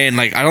 Yeah. And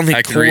like I don't think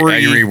I can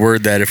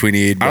reword that if we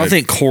need. I don't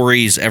think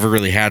Corey's ever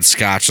really had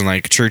Scotch, and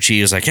like Churchy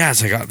is like,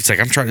 it's like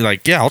I'm trying,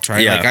 like, yeah, I'll try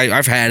it. Like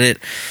I've had it.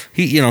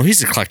 He's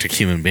an eclectic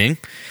human being.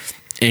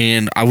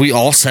 And we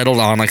all settled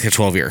on like the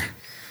 12-year.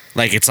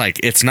 Like it's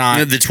not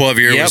the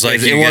 12-year was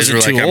like it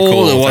wasn't too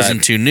old, it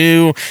wasn't too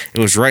new. It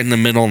was right in the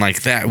middle, and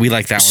like that. We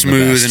like that smooth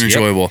one the best. And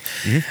enjoyable.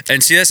 Mm-hmm.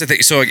 And see, that's the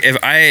thing. So like, if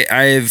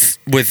I've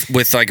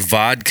with like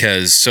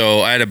vodkas.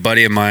 So I had a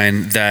buddy of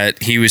mine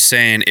that he was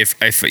saying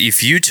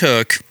if you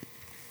took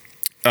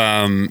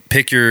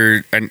pick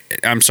your, and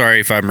I'm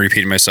sorry if I'm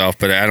repeating myself,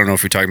 but I don't know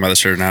if we're talking about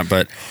this or not,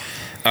 but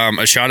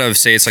a shot of,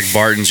 say it's like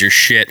Barton's your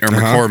shit or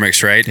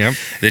McCormick's, right? Yep.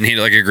 Then hit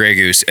like a Grey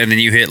Goose, and then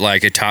you hit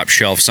like a top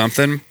shelf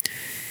something.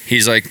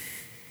 He's like,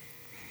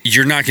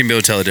 you're not going to be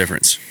able to tell the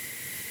difference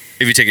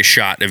if you take a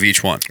shot of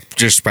each one.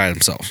 Just by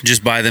themselves.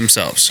 Just by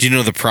themselves. Do you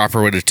know the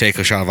proper way to take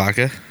a shot of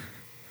vodka?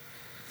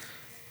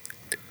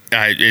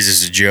 Is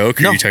this a joke?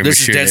 Or No, are you talking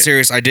this about is dead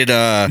serious. I did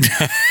I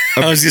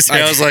was just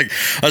saying, I was like,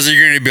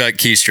 you're going to be like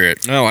Keystra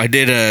it. No, I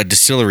did a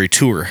distillery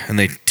tour, and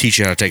they teach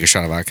you how to take a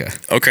shot of vodka.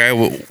 Okay,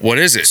 well, what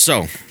is it?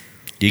 So,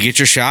 you get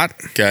your shot.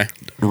 Okay.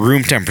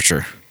 Room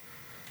temperature.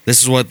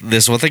 This is what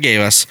they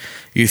gave us.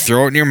 You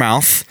throw it in your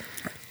mouth.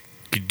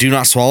 You do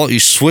not swallow it. You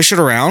swish it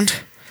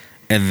around,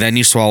 and then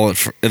you swallow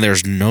it. And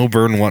there's no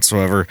burn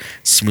whatsoever.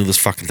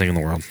 Smoothest fucking thing in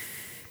the world.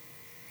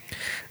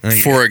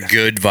 For a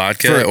good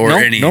vodka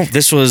any? No,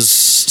 this was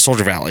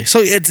Soldier Valley. So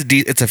it's a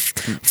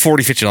 $40,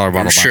 $50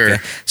 bottle of vodka.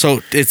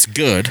 So it's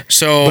good.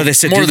 So but they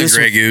said, more than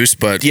Grey Goose,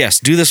 but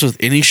yes, do this with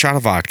any shot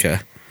of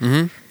vodka.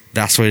 Mm-hmm.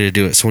 That's the way to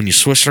do it. So when you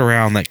swish it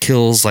around, that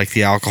kills like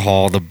the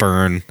alcohol, the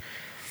burn,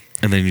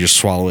 and then you just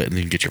swallow it, and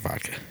then you get your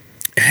vodka.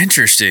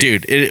 Interesting,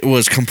 dude. It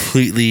was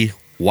completely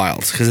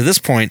wild because at this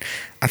point,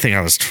 I think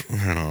I was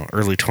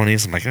early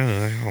 20s. I'm like,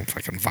 I don't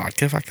fucking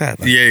vodka, fuck that.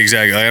 Like, yeah,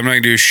 exactly. Like, I'm not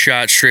gonna do a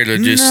shot straight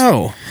of just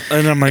no.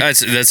 And I'm like, that's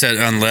that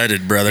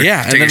unleaded, brother.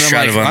 Yeah, take a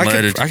shot of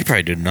unleaded. I could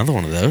probably do another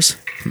one of those.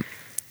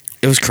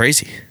 It was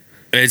crazy.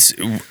 It's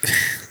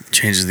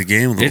changes the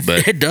game a little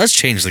bit. It does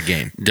change the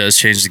game. It does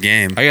change the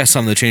game. I got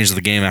something that changes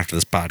the game after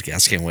this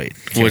podcast. Can't wait.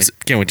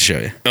 Can't wait to show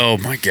you. Oh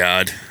my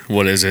god,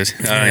 what is it?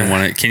 I don't even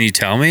want it. Can you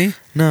tell me?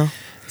 No.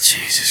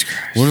 Jesus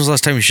Christ. When was the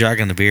last time you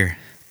shotgunned a beer?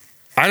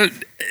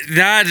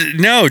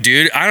 No,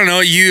 dude. I don't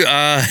know.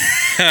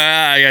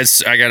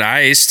 I got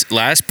iced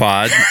last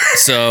pod,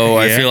 so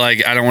I feel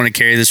like I don't want to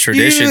carry this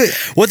tradition.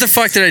 What the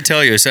fuck did I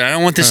tell you? I said I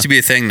don't want this to be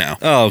a thing now.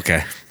 Oh,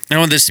 okay. I don't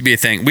want this to be a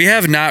thing. We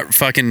have not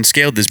fucking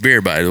scaled this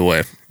beer, by the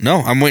way.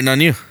 No, I'm waiting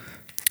on you.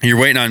 You're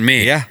waiting on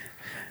me. Yeah.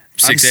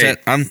 6'8".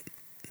 I'm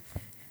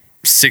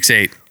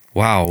 6'8".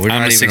 Wow, we're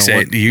I'm not a even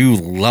 6'8". You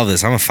love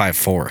this. I'm a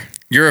 5'4".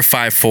 You're a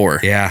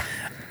 5'4". Yeah.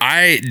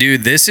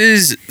 Dude, this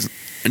is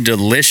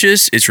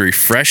delicious. It's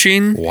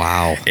refreshing.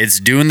 Wow. It's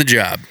doing the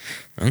job.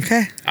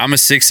 Okay. I'm a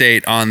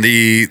 6'8" on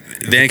the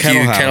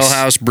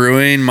Kettlehouse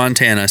Brewing,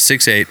 Montana.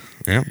 6'8".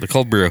 Yeah, the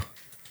cold brew.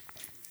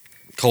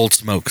 Cold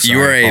smoke.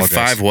 Sorry, you are a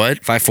 5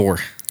 what?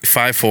 5'4".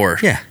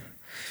 5'4". Yeah.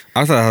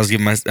 I thought I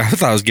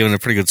was giving a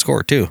pretty good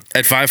score too.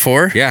 At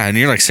 5'4"? Yeah, and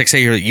you're like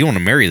 6'8". You're like, you want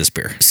to marry this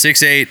beer.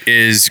 6'8"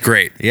 is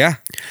great. Yeah.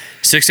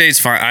 6'8's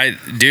fine.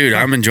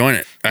 I'm enjoying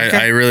it. Okay.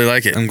 I really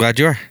like it. I'm glad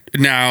you are.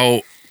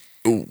 Now,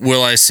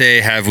 will I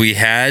say, have we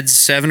had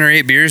 7 or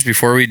 8 beers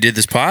before we did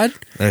this pod?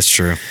 That's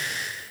true.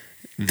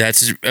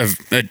 That's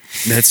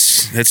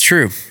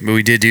true. But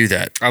we did do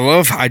that.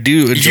 I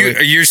do enjoy.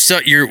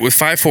 You're with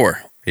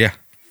 5'4". Yeah.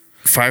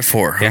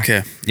 5'4". Yeah.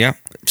 Okay. Yeah.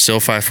 Still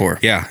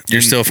 5'4". Yeah.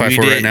 You're still 5'4"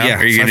 right now? Yeah.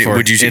 Are you gonna, 5'4".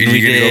 would you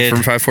go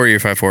from 5'4" or you're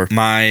 5'4"?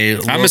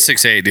 I'm a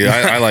 6'8", dude.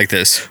 I like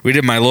this. We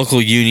did my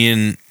local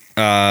union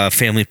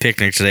family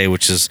picnic today,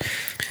 which is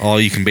all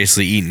you can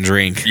basically eat and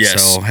drink.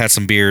 Yes. So had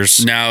some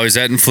beers. Now, is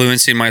that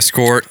influencing my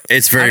score?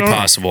 It's very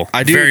possible.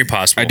 Very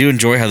possible. I do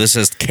enjoy how this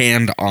says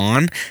canned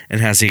on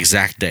and has the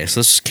exact day. So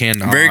this is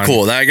canned on. Very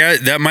cool.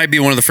 That might be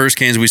one of the first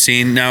cans we've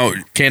seen. Now,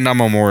 canned on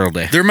Memorial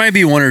Day. There might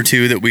be one or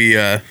two that we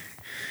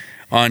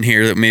on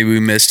here that maybe we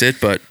missed it,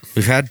 but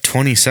we've had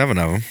 27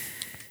 of them.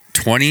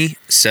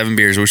 27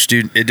 beers, which,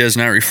 dude, it does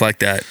not reflect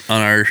that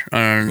on our.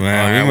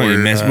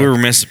 We're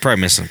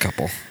probably missing a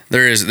couple.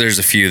 There's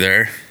a few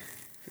there.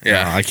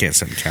 Yeah, no, I can't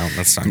sit and count.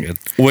 That's not good.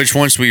 Which,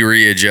 once we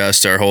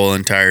readjust our whole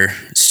entire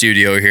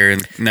studio here in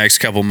the next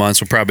couple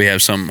months, we'll probably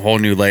have some whole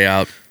new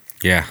layout.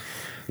 Yeah.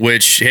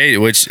 Which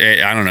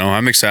I don't know.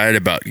 I'm excited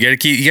about. You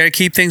gotta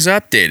keep things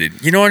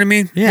updated. You know what I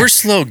mean? Yeah. We're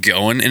slow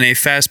going in a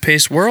fast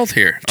paced world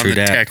here. True on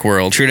the that. tech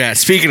world. True that.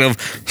 Speaking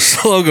of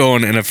slow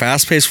going in a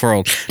fast paced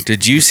world,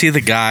 did you see the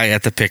guy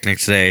at the picnic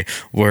today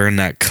wearing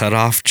that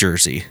cutoff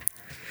jersey?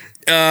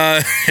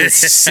 It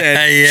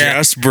said,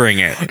 "Just bring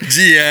it."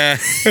 Yeah.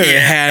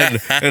 It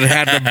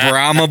had the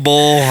Brahma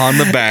Bowl on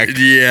the back.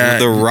 Yeah.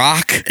 The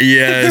Rock.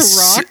 Yes.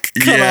 The Rock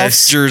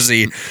cutoff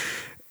jersey.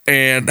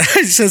 And I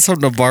said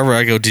something to Barbara.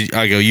 I go,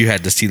 you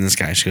had to see this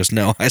guy. She goes,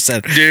 no. I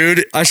said,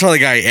 dude, I saw the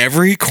guy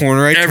every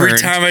corner I turned. Every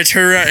time I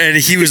turn around, and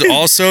he was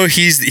also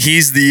he's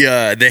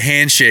the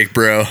handshake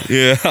bro.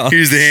 Yeah,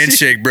 he's the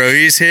handshake bro.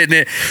 He's hitting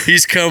it.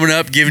 He's coming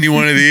up, giving you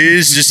one of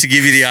these just to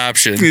give you the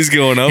option. He's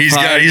going up. He's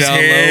high, got his down,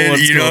 hand. low.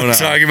 What's You know what I'm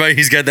talking about?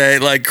 He's got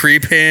that like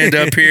creep hand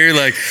up here.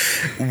 Like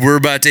we're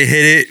about to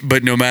hit it,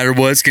 but no matter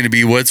what, it's going to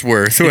be what's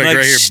worth. Like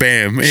right here,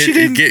 bam. She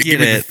didn't give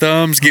get me it. the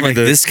thumbs. Give me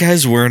the. This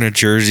guy's wearing a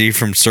jersey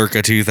from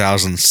circa 2006.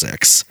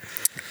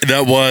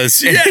 That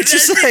was yeah, that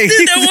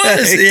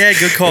was yeah,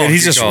 good call. And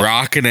he's good just call.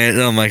 rocking it,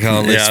 and I'm like,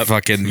 oh, these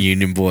fucking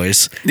Union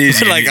boys.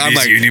 These I'm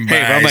Union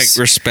hey, I'm like, boys.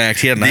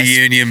 respect. He had nice, the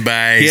Union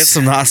boys. He had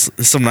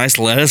some nice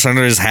lettuce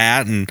under his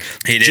hat, and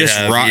he did just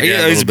rock.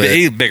 He's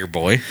a bigger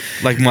boy,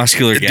 like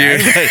muscular guy.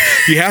 Dude.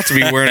 You have to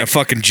be wearing a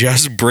fucking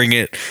just bring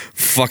it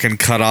fucking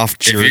cut off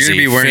jersey. If you're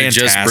gonna be wearing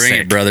Fantastic. just bring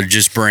it, brother,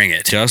 just bring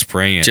it. Just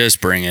bring it. Just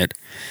bring it.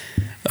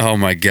 Oh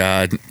my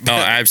God. Oh,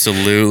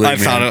 absolutely. I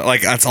thought it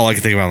like that's all I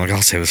could think about. I'm like,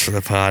 I'll say this for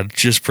the pod.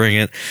 Just bring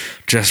it.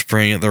 Just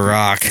bring it. The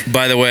Rock.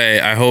 By the way,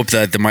 I hope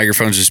that the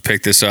microphones just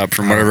picked this up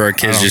from whatever our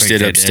kids just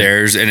did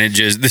upstairs, and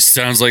this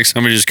sounds like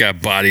somebody just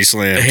got body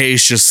slammed.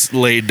 Hayes just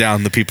laid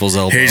down the people's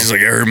elbow. Hayes is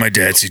like, I heard my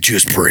dad say,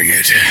 just bring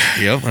it.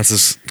 Yep, that's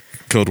his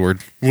code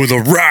word. Well, the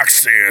Rock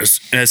says.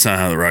 That's not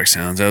how the Rock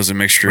sounds. That was a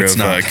mixture of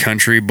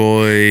Country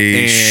Boy,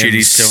 and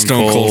shitty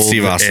Stone Cold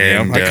Steve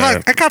Austin. And,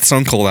 I got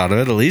Stone Cold out of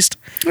it at least.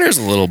 There's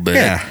a little bit.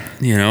 Yeah.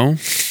 You know?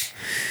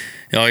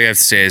 All you have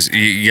to say is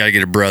you got to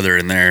get a brother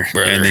in there,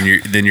 and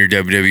then your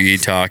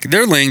WWE talk.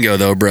 Their lingo,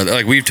 though, brother.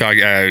 Like we've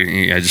talked, I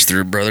just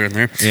threw a brother in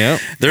there. Yeah.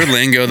 Their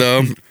lingo,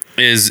 though,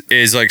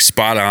 is like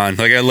spot on.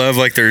 Like I love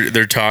like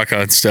their talk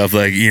on stuff.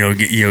 Like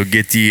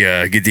get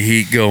the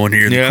heat going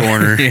here in the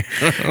corner,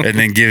 and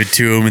then give it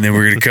to them, and then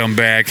we're gonna come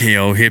back.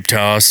 Hip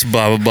toss,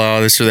 blah blah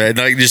blah, this or that. And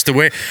like just the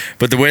way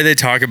they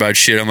talk about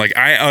shit, I'm like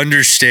I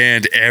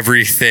understand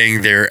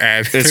everything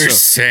they're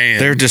saying.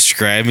 They're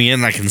describing it,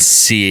 and I can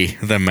see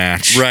the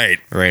match right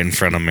in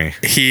front of me.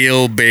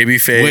 Heel,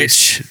 babyface.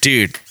 Which,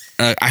 dude,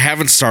 I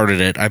haven't started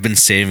it. I've been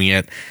saving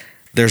it.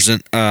 There's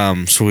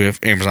so we have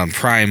Amazon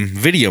Prime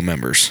Video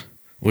members,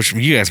 which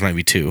you guys might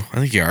be too. I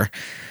think you are.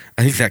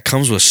 I think that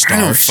comes with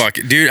stars. My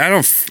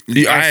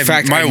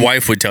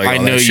wife would tell you. I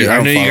know you.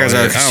 I know you guys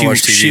are.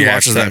 She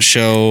watches that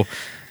show,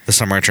 The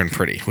Summer I Turned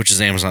Pretty, which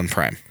is Amazon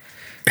Prime.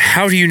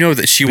 How do you know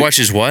that she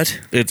watches what?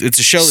 It's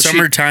a show.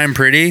 Summertime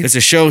Pretty. It's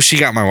a show she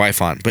got my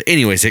wife on. But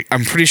anyways,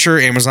 I'm pretty sure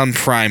Amazon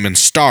Prime and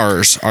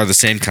Stars are the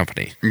same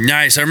company.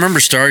 Nice. I remember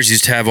Stars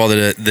used to have all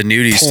the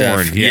nudie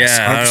stuff. Yes,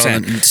 yeah,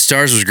 100%.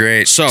 Stars was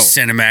great. So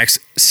Cinemax.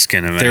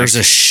 There's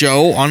a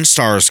show on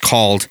Stars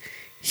called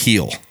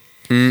Heel.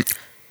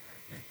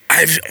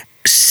 I've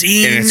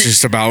seen. And it's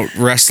just about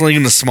wrestling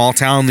in the small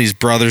town. These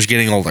brothers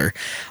getting older.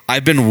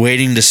 I've been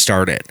waiting to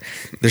start it.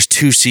 There's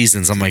 2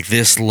 seasons. I'm like,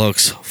 this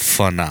looks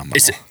phenomenal.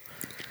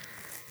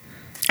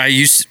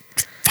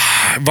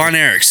 Von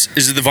Erichs.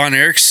 Is it the Von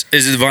Erichs?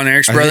 Is it the Von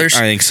Erichs brothers?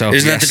 I think so.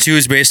 Isn't that the 2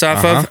 it's based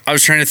off of? I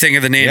was trying to think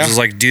of the names. I was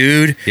like,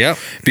 dude. Yep.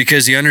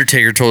 Because The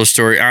Undertaker told a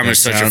story. I'm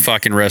such a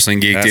fucking wrestling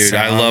geek, dude.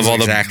 I love all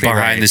the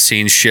behind the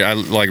scenes shit. I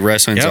like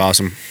wrestling's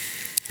awesome.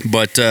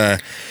 But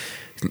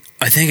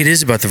I think it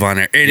is about the Von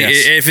Erich.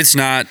 If it's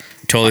not,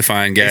 totally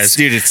fine, guys.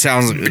 Dude, it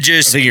sounds.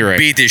 Just I think you're right.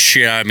 Beat this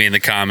shit out of me in the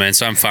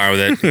comments. I'm fine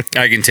with it.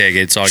 I can take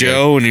it. It's all good.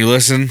 Joe, when you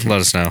listen, let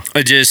us know.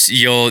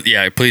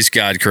 Please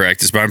God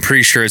correct us. But I'm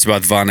pretty sure it's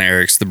about the Von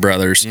Erichs, the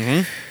brothers.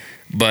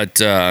 Mm-hmm. But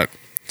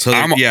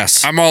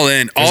I'm all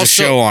in. There's a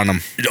show on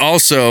them.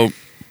 Also,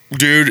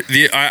 dude,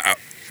 I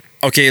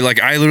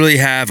literally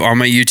have on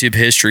my YouTube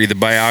history the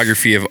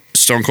biography of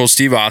Stone Cold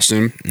Steve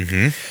Austin.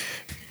 Mm-hmm.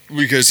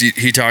 Because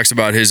he talks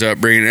about his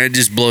upbringing, and it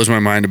just blows my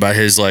mind about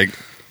his my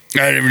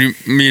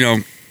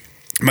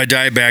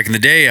diet back in the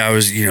day. I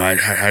was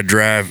I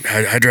drive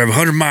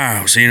 100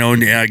 miles, and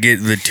I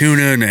get the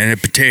tuna and a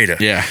potato,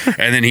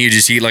 and then he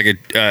just eat like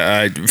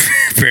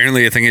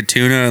apparently I think a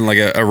tuna and like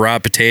a raw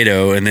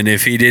potato, and then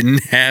if he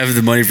didn't have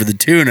the money for the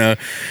tuna,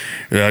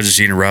 I was just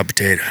eating a raw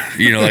potato,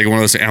 like one of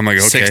those. I'm like,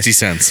 okay, 60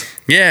 cents,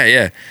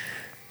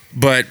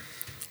 but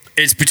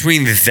it's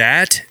between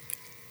that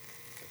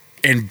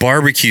and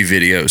barbecue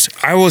videos.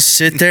 I will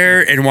sit there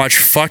and watch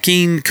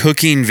fucking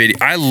cooking video.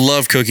 I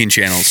love cooking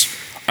channels.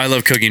 I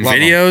love cooking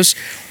videos.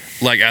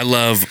 Like I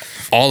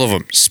love all of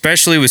them,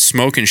 especially with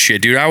smoking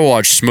shit, dude. I will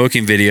watch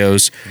smoking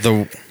videos.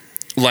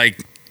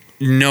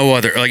 No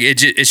other. Like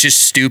it's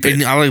just stupid.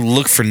 And I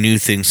look for new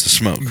things to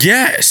smoke.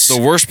 Yes. The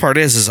worst part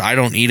is I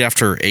don't eat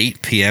after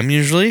 8 p.m.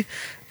 usually.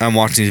 I'm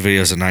watching these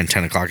videos at 9,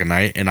 10 o'clock at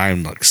night, and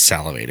I'm like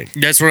salivating.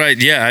 That's what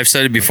I've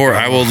said it before.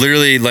 I will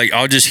literally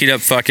I'll just heat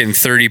up fucking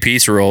 30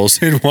 pizza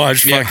rolls and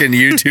watch fucking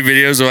YouTube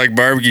videos of like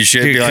barbecue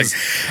shit. Dude, be like,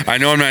 I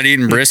know I'm not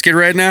eating brisket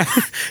right now,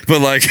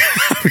 but like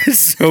I'm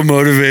so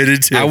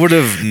motivated to. I would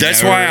have.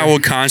 That's why I will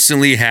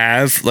constantly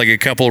have like a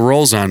couple of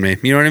rolls on me.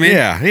 You know what I mean?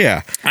 Yeah,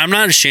 yeah. I'm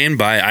not ashamed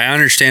by it. I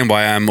understand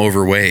why I'm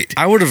overweight.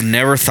 I would have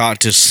never thought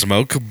to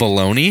smoke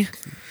bologna,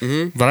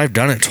 but I've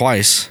done it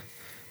twice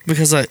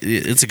because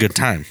it's a good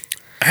time.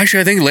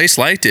 Actually, I think Lace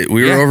liked it.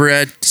 We were over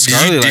at.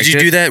 Did you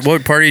do that?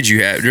 What party did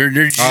you have?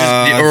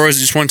 Or was it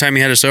just one time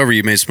you had us over?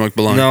 You made smoked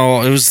bologna.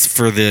 No, it was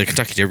for the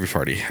Kentucky Derby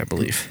party, I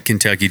believe.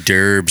 Kentucky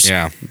Derbs.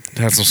 Yeah,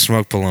 had some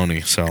smoked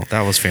bologna, so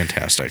that was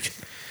fantastic.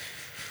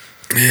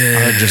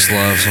 Yeah. I just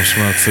love some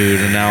smoked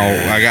food, and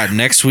now I got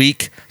next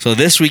week. So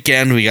this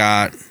weekend we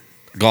got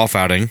golf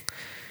outing.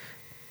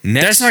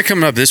 That's not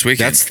coming up this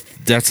weekend.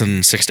 That's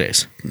in 6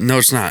 days. No,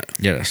 it's not.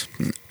 Yeah, it is.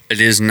 It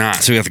is not.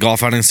 So we got the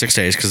golf outing in 6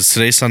 days because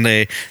today's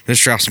Sunday. This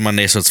drops on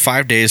Monday, so it's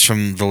 5 days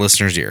from the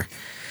listener's ear.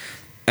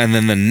 And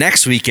then the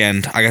next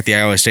weekend, I got the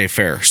Iowa State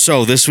Fair.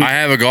 So this week, I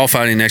have a golf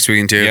outing next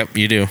weekend too. Yep,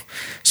 you do.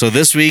 So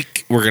this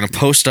week, we're gonna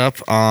post up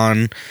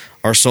on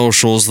our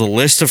socials the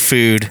list of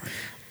food.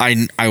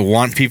 I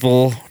want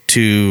people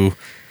to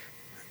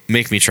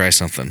make me try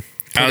something.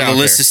 Out of the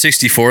list of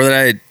 64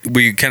 that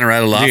we kind of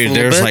rattled off. Dude,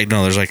 there's like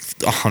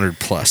 100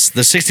 plus.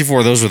 The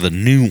 64, those are the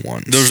new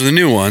ones. Those are the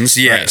new ones,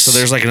 yes. Right, so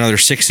there's like another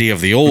 60 of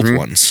the old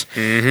ones.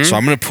 Mm-hmm. So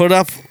I'm going to put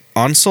up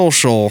on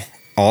social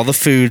all the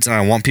foods, and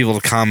I want people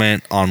to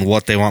comment on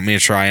what they want me to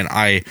try, and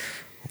I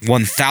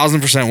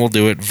 1,000% will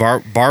do it.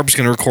 Barb's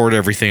going to record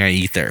everything I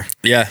eat there.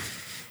 Yeah.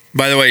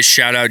 By the way,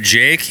 shout out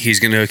Jake. He's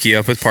going to hook you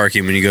up with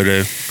parking when you go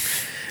to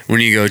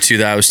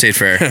the Iowa State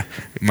Fair.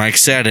 Mike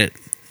said it.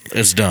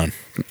 It's done.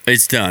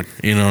 It's done.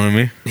 You know what I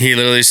mean? He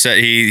literally said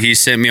he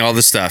sent me all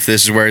the stuff.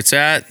 This is where it's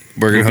at.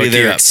 We're gonna hook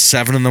you up at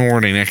 7 in the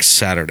morning next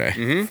Saturday.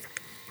 Mm-hmm.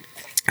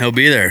 He'll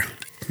be there.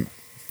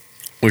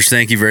 Which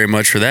thank you very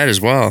much for that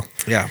as well.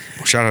 Yeah.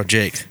 Shout out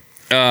Jake.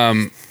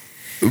 But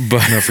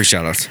no free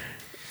shout outs.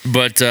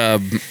 But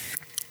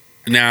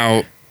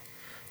now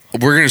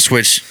we're gonna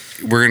switch.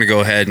 We're gonna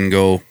go ahead and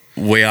go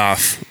way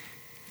off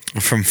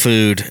from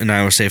food and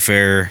Iowa State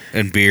Fair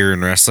and beer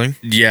and wrestling.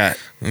 Yeah.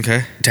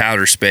 Okay. To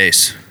outer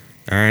space.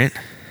 All right.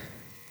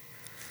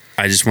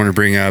 I just want to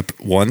bring up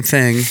one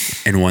thing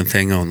and one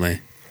thing only.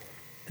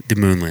 The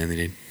moon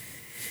landing.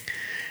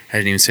 I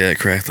didn't even say that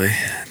correctly.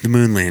 The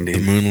moon landing.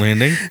 The moon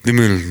landing? The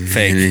moon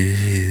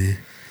fake.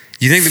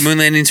 You think the moon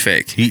landing's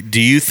fake? Do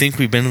you think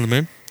we've been to the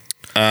moon?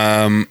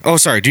 Do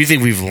you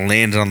think we've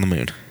landed on the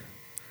moon?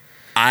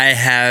 I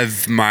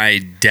have my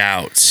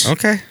doubts.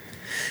 Okay.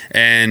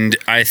 And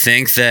I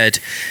think that,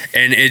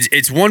 and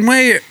it's one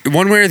way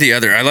or the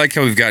other. I like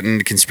how we've gotten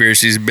into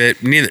conspiracies a bit.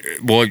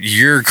 Well,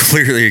 you're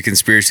clearly a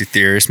conspiracy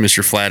theorist,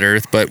 Mr. Flat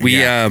Earth, but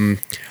we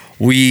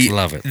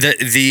love it.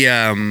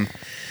 The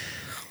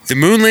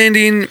moon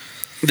landing.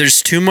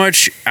 There's too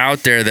much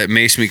out there that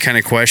makes me kind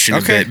of question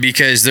a bit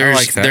because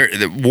there's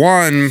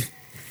one.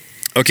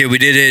 Okay, we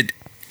did it.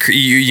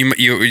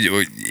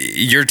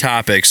 Your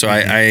topic. So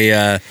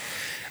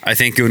I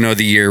think you'll know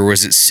the year.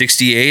 Was it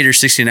 68 or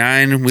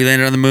 69 we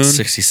landed on the moon?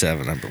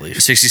 67, I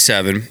believe.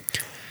 67.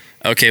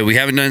 Okay, we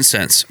haven't done it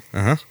since.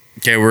 Uh-huh.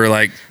 Okay, we're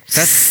like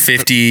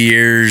 50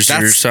 years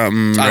or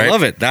something, right? I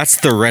love it. That's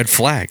the red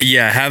flag.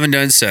 Yeah, haven't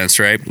done it since,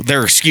 right?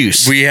 Their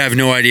excuse. We have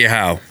no idea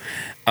how.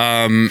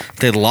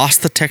 They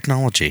lost the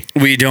technology.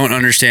 We don't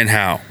understand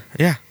how.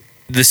 Yeah.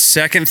 The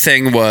second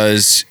thing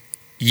was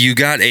you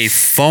got a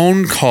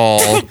phone call.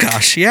 Oh,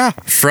 gosh, yeah.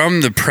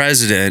 From the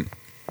president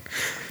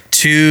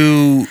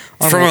from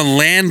a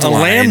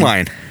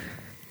landline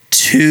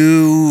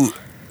to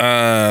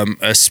a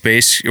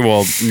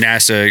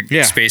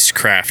NASA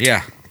spacecraft.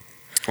 Yeah.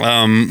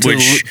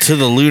 Which to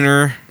the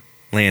lunar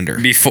lander.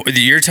 Before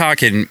you're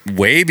talking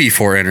way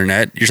before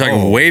internet. You're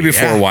talking way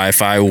before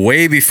Wi-Fi,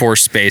 way before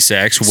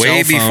SpaceX,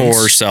 way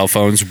before cell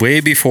phones,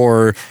 way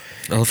before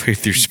all the way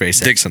through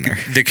SpaceX in there.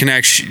 The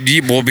connection.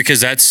 Well,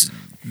 because that's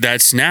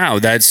now.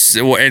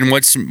 And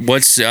what's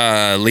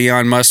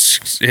Elon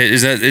Musk?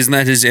 Isn't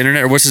that his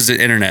internet? Or what's his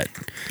internet?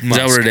 Musk. Is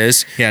that what it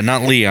is? Yeah,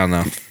 not Leon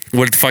though.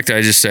 What the fuck did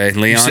I just say?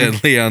 Leon? You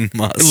said Leon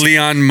Musk.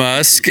 Leon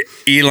Musk.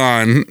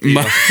 Elon.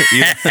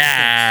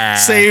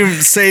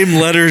 Same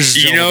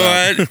letters. You know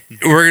what?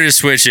 We're gonna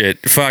switch it.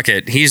 Fuck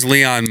it. He's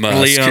Leon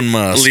Musk. Leon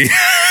Musk.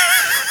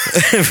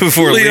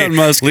 Before Leon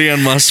Musk.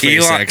 Leon Musk.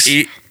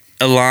 SpaceX.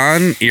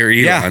 Elon. You're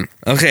Elon.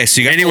 Yeah. Okay.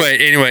 So you got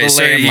anyway.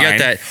 So you got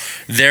that.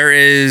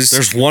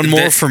 There's one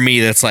more for me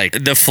that's like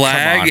the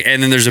flag,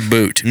 and then there's a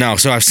boot. No,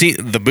 so I've seen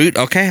the boot.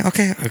 Okay. I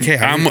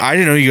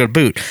didn't know you got a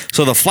boot.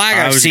 So the flag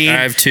I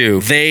have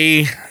two.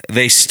 They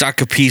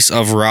stuck a piece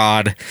of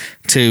rod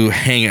to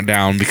hang it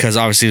down because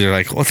obviously they're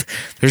like, well,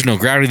 there's no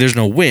gravity, there's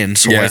no wind,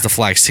 so why is the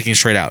flag sticking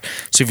straight out?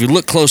 So if you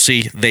look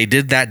closely, they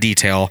did that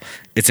detail.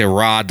 It's a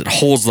rod that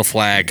holds the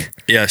flag.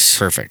 Yes.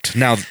 Perfect.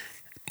 Now,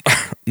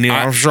 Neil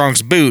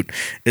Armstrong's boot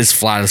is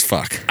flat as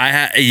fuck.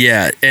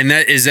 And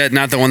is that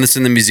not the one that's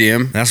in the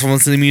museum? That's the one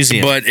that's in the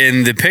museum. But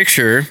in the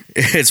picture,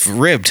 it's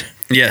ribbed.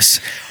 Yes.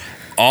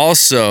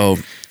 Also,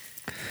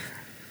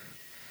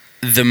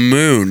 the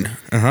moon.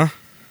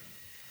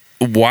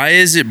 Why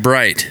is it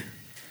bright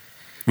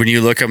when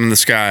you look up in the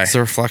sky? It's a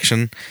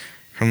reflection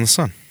from the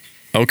sun.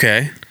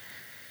 Okay.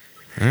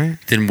 All right.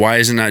 Then why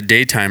is it not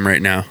daytime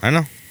right now? I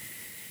know.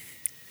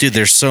 Dude,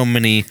 there's so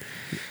many.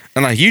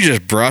 And like, you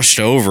just brushed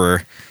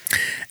over.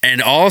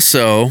 And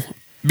also,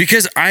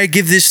 because I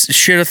give this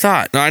shit a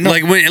thought. No, I know.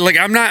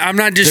 I'm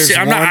not just.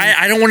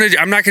 I don't want to.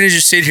 I'm not going to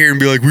just sit here and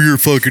be like, well, you're a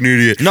fucking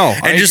idiot. No,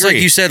 and just agree.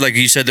 Like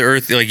you said, the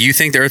Earth. Like you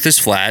think the Earth is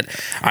flat.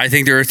 I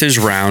think the Earth is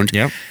round.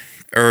 Yep.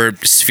 Or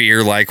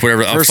sphere, like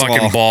whatever, a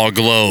fucking ball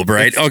globe,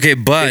 right? Okay,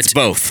 but it's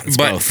both. It's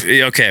both.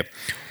 Okay,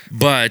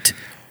 but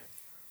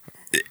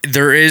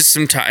there is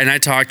some time, and I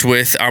talked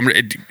with.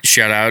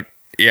 Shout out.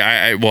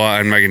 Yeah,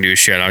 I'm not gonna do a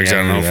shout out because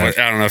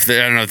I don't know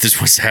if this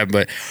wants to happen,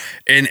 but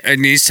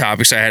in these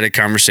topics, I had a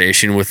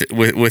conversation with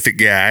a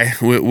guy,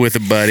 with a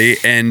buddy,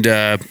 and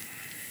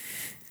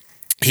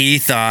he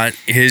thought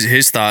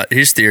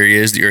his theory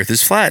is the Earth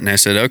is flat, and I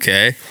said,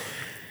 okay,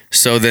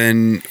 so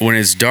then when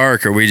it's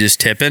dark, are we just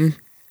tipping?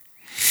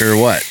 Or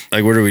what?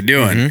 Like, what are we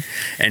doing?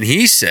 Mm-hmm. And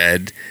he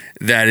said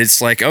that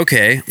it's like,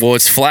 okay, well,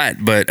 it's flat,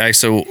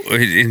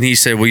 and he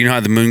said, well, you know how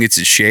the moon gets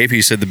its shape?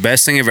 He said, the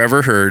best thing I've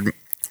ever heard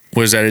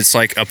was that it's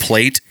like a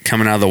plate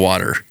coming out of the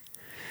water.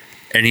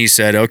 And he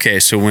said, okay,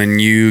 so when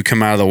you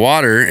come out of the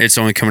water, it's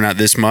only coming out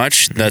this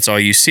much. That's all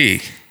you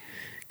see.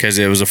 Because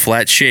it was a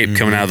flat shape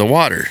coming out of the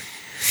water.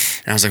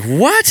 And I was like,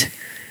 what?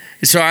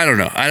 So I don't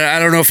know. I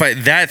don't know if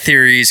that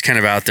theory is kind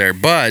of out there,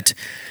 but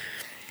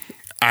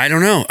I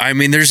don't know. I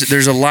mean,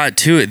 there's a lot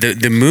to it.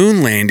 The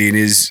moon landing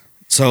is.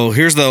 So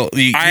here's the.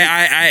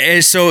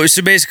 So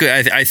basically,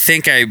 I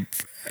think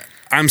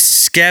I'm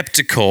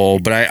skeptical,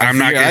 but I'm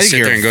not going to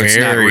sit there and go, it's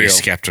not real.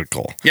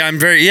 Skeptical. Yeah, I'm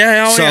very.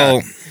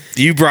 Yeah.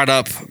 You brought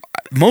up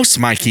most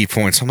of my key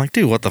points. I'm like,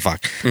 dude, what the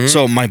fuck? Mm-hmm.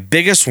 So my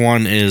biggest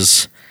one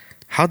is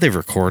how'd they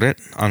record it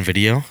on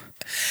video?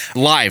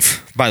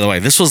 Live, by the way.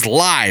 This was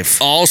live.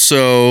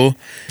 Also,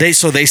 they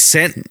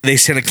sent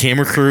a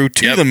camera crew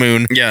to the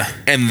moon. Yeah.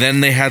 And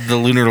then they had the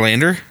lunar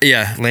lander.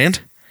 Yeah.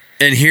 Land.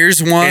 And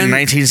here's one in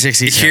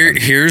 1967.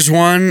 Here's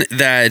one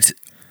that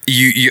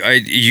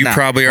you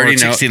probably already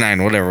know.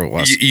 69, whatever it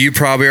was. You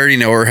probably already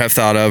know or have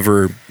thought of,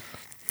 or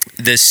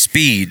the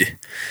speed.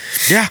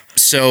 Yeah.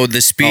 So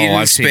the speed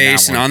in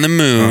space and on the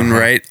moon,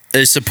 right,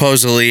 is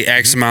supposedly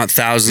X amount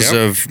thousands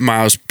of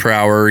miles per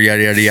hour,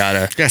 yada, yada,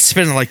 yada. Yeah, it's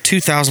spinning like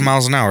 2,000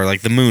 miles an hour,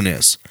 like the moon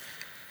is.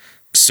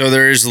 So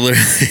there's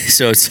literally,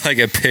 so it's like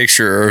a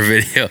picture or a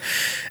video,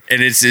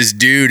 and it's this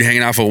dude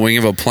hanging off a wing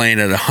of a plane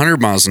at 100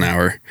 miles an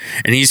hour,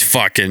 and he's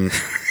fucking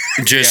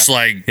just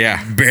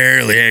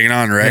barely hanging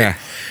on, right? Yeah.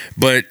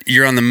 But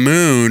you're on the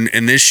moon,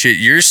 and this shit,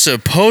 you're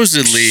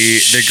supposedly,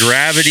 the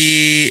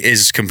gravity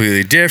is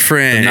completely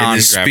different, and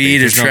the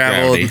speed of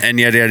travel, and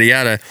yada, yada,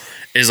 yada,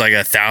 is like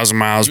 1,000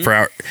 miles per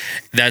hour.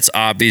 That's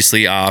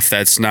obviously off.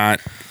 That's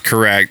not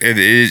correct.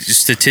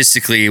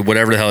 Statistically,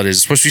 whatever the hell it is,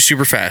 it's supposed to be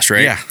super fast,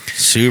 right? Yeah,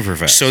 super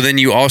fast. So then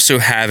you also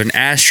have an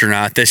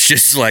astronaut that's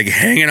just like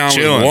hanging on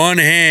with one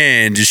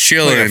hand, just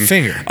chilling like a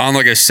finger on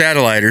like a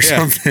satellite or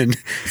something.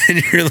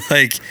 And you're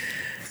like,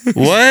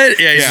 what?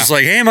 Yeah, he's just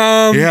like, hey,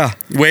 mom. Yeah.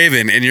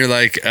 Waving. And you're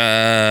like,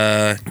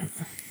 I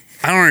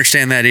don't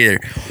understand that either.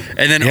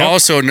 And then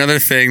also another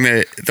thing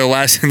that the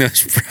last thing that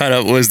was brought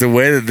up was the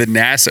way that the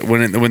NASA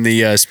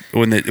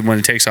when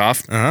it takes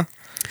off,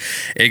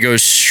 it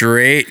goes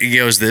straight. It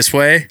goes this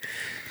way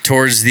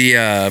towards the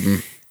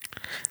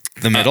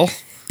middle.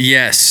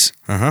 Yes.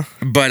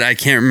 But I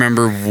can't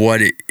remember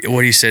what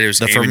he said it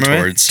was aiming firmament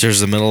towards.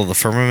 There's the middle of the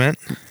firmament.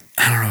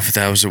 I don't know if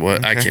that was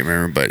what I can't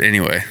remember, but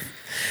anyway.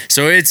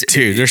 So it's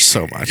there's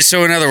so much.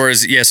 So in other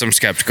words, yes, I'm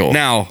skeptical.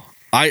 Now,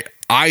 I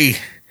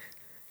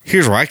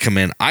here's where I come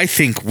in. I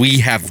think we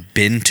have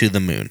been to the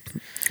moon.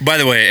 By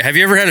the way, have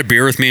you ever had a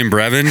beer with me and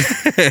Brevin?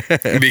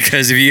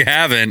 Because if you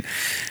haven't,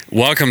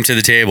 welcome to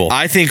the table.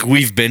 I think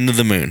we've been to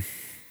the moon.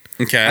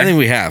 Okay. I think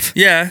we have.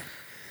 Yeah.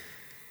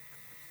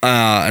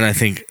 And I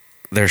think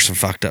there's some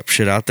fucked up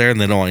shit out there, and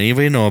they don't want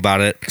anybody to know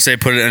about it. So they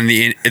put it in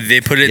the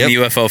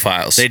UFO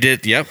files. They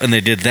did, and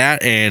they did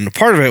that, and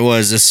part of it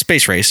was a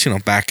space race,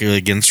 back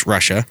against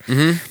Russia.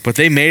 Mm-hmm. But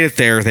they made it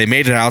there, they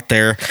made it out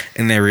there,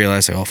 and they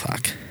realized, oh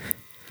fuck,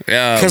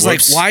 yeah,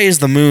 because why is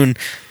the moon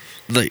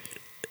like?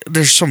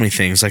 There's so many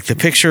things. Like the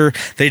picture,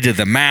 they did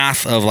the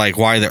math of like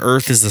why the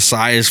Earth is the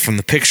size from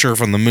the picture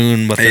from the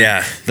moon, but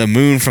the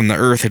moon from the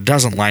Earth, it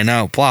doesn't line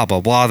up. Blah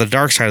blah blah. The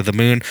dark side of the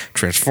moon,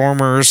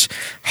 Transformers,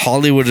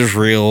 Hollywood is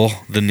real.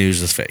 The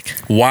news is fake.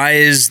 Why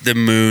is the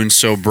moon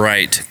so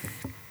bright,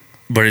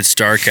 but it's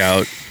dark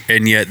out,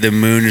 and yet the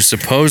moon is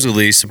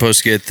supposedly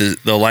supposed to get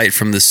the light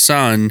from the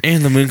sun?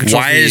 And the moon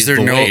controls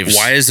the waves.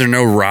 Why is there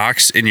no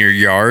rocks in your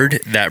yard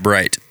that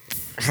bright?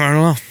 I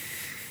don't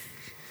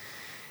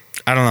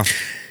know.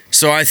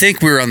 So I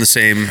think we were on the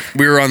same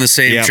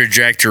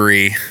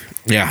trajectory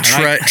Yeah.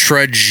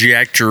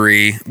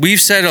 Trajectory. We've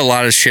said a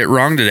lot of shit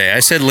wrong today. I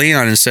said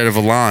Leon instead of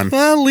Alon.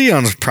 Well,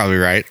 Leon's probably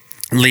right.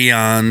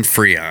 Leon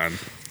Freon.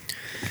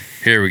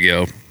 Here we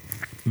go.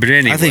 But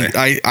anyway, I think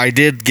I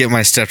did get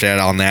my stepdad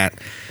on that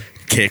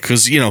kick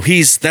because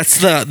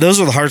those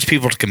are the hardest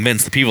people to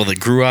convince, the people that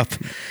grew up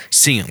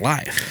seeing it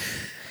live.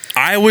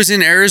 I was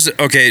in Arizona.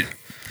 Okay,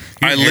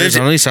 I lived.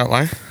 Arizona, you saw it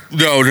live?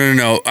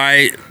 No.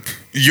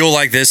 You'll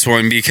like this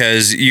one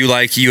because you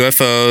like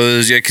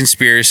UFOs, you like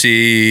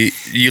conspiracy,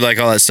 you like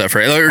all that stuff,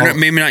 right? Or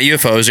maybe not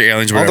UFOs or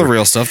aliens, whatever. All the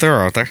real stuff,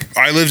 they're out there.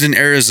 I lived in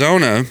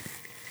Arizona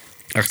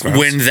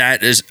when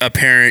that is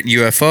apparent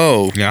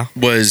UFO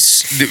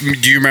was.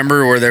 Do you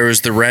remember where there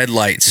was the red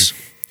lights?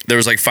 There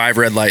was like 5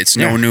 red lights.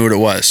 No one knew what it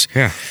was.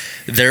 Yeah.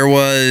 There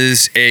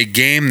was a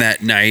game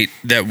that night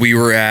that we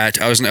were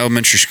at. I was in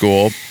elementary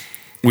school.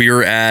 We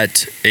were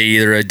at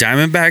either a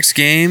Diamondbacks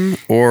game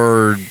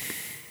or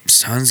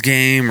Suns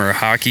game or a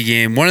hockey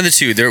game. One of the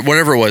two.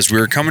 Whatever it was. We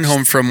were coming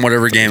home from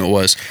whatever game it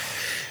was.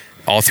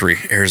 All 3.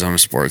 Arizona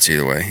sports,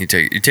 either way. You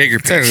take your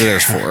pick. Technically,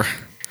 there's 4.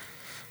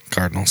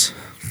 Cardinals.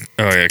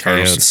 Oh, yeah,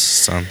 Cardinals.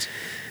 Suns.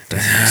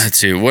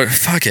 Too. What?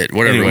 Fuck it.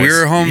 Whatever. Anyways, we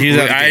were home.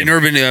 I had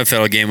never been to an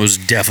NFL game. It was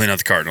definitely not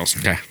the Cardinals.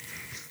 Okay.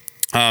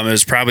 It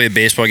was probably a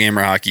baseball game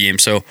or a hockey game.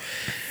 So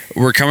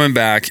we're coming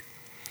back,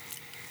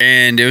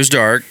 and it was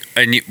dark,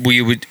 and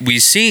we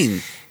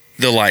seen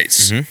the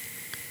lights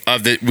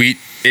of the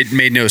It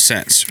made no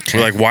sense. Okay.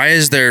 We're like, why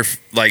is there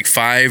like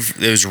 5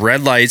 those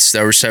red lights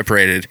that were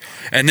separated?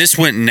 And this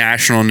went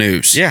national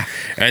news. Yeah,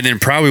 and then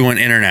probably went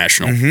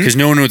international because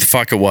no one knew what the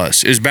fuck it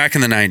was. It was back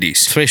in the 90s.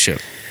 Spaceship,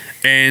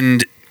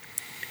 and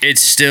it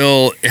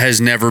still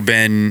has never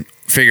been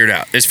figured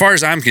out, as far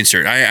as I'm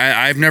concerned.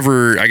 I've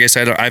never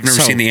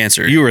seen the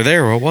answer. You were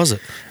there. What was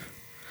it?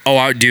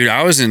 Oh, dude,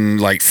 I was in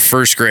like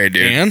 1st grade,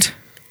 dude. And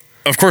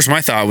of course, my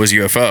thought was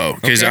UFO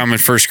because I'm in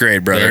 1st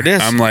grade, brother. There it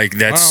is. I'm like,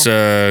 that's.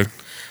 Wow.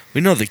 We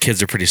know that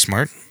kids are pretty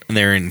smart and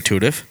they're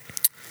intuitive.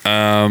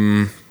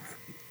 Most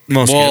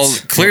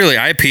kids. Clearly,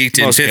 I peaked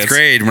in 5th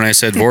grade when I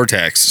said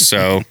vortex.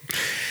 So,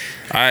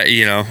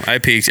 I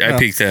peaked. I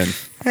peaked then.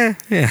 Yeah,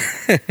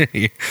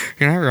 you're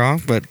not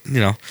wrong, but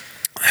I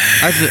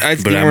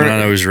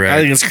was right.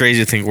 I think it's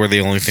crazy to think we're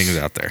the only things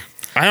out there.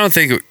 I don't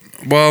think.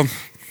 Well,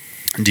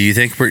 do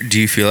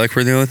you feel like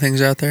we're the only things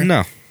out there?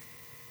 No.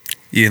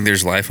 You think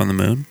there's life on the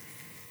moon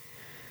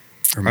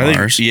or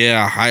Mars?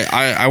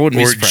 I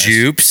wouldn't. Or be surprised.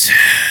 Jupes,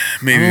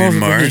 maybe even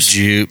Mars.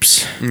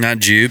 Jupes, not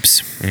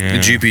Jupes. Yeah. The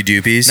Joopy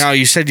Doopies. Now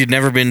you said you'd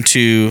never been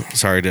to.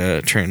 Sorry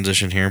to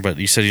transition here, but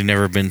you said you'd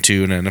never been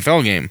to an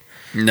NFL game.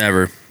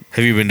 Never.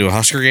 Have you been to a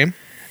Husker game?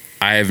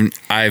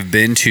 I've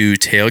been to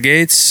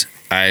tailgates.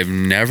 I've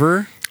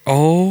never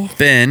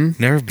been.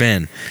 Never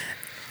been.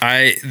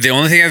 The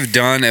only thing I've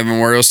done at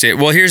Memorial State.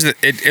 Well, here's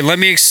let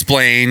me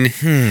explain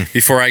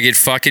before I get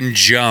fucking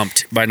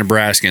jumped by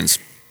Nebraskans.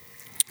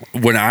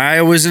 When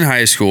I was in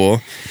high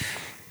school,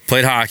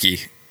 played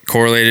hockey,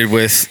 correlated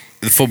with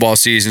the football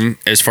season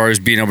as far as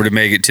being able to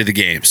make it to the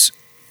games.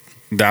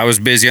 I was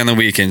busy on the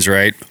weekends,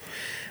 right?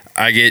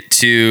 I get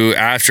to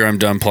after I'm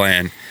done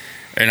playing.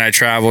 And I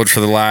traveled for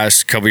the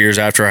last couple years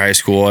after high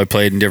school. I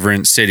played in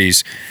different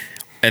cities.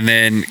 And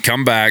then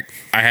come back,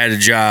 I had a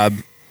job.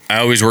 I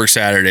always work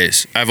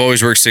Saturdays. I've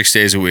always worked 6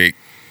 days a week.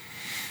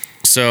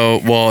 So,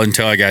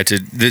 until I got to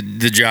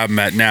the job I'm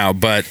at now.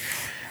 But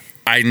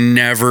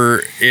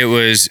it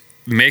was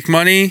make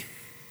money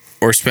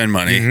or spend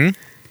money.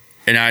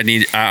 And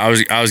I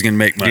was going to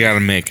make money. You got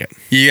to make it.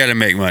 You got to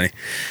make money.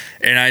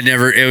 And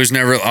it was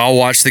never, I'll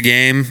watch the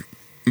game,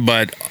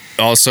 but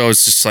also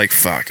it's just like,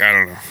 fuck, I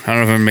don't know if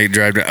I'm going to make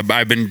the drive.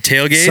 I've been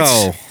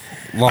tailgates.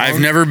 I've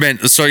never been.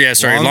 So yeah,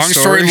 sorry. Long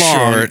story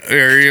long.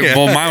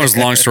 Well, mine was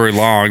long story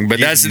long, but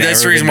that's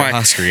the reason why.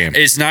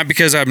 It's not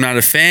because I'm not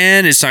a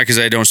fan. It's not because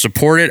I don't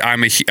support it.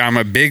 I'm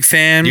a big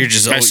fan.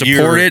 I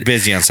support it.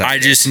 Busy on Saturdays.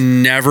 I just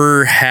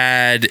never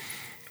had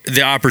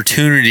the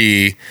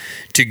opportunity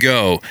to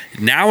go.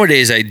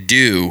 Nowadays I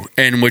do,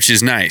 and which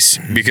is nice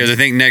because I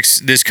think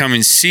this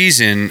coming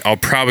season I'll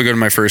probably go to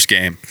my first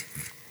game.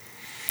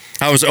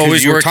 I was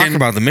always you were working. Talking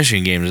about the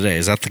Michigan game today.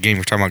 Is that the game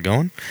you're talking about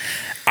going?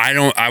 I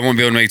won't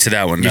be able to make it to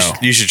that one. No,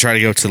 you should try to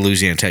go to the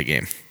Louisiana Tech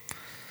game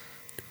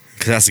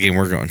because that's the game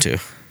we're going to.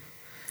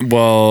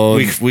 Well,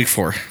 week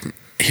 4.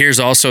 Here's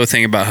also a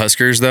thing about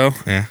Huskers though.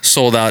 Yeah,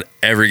 sold out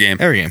every game.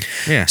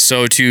 Yeah.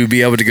 So to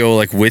be able to go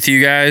like with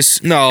you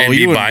guys, and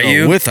you be by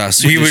you with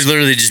us. We would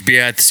literally just be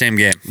at the same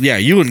game. Yeah,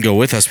 you wouldn't go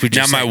with us.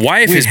 Now my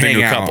wife has been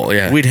to a couple.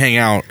 Yeah, we'd hang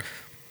out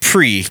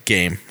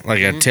pre-game, like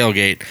a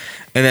tailgate.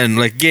 And then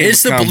like game.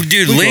 It's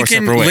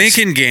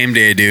Lincoln game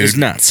day, dude. It's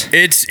nuts.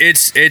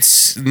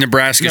 It's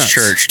Nebraska's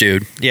church,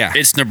 dude. Yeah,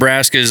 it's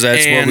Nebraska's.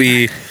 That's what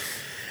we.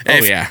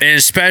 And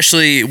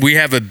especially we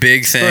have a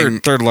big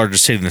thing. Third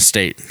largest city in the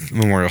state,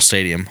 Memorial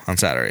Stadium on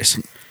Saturdays.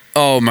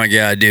 Oh my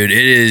god, dude!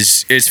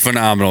 It's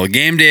phenomenal.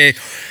 Game day,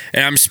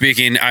 and I'm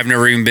speaking. I've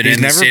never even been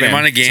in the stadium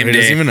on a game day.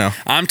 Doesn't even know.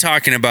 I'm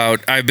talking about.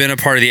 I've been a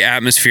part of the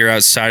atmosphere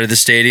outside of the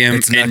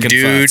stadium, and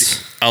dude,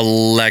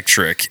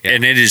 electric,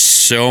 and it is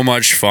so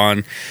much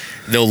fun.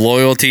 The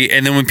loyalty,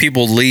 and then when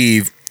people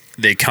leave,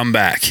 they come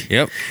back.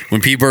 Yep.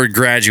 When people are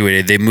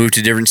graduated, they move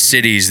to different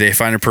cities, they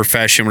find a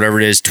profession, whatever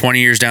it is, 20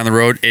 years down the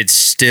road, it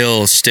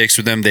still sticks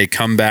with them. They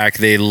come back.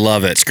 They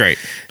love it. It's great.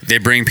 They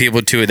bring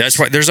people to it. That's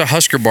why there's a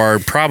Husker bar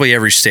probably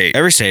every state.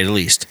 Every state, at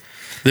least.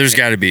 There's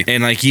got to be.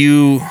 And like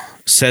you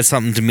said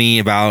something to me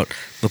about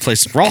the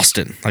place in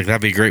Ralston. Like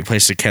that'd be a great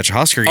place to catch a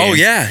Husker game. Oh,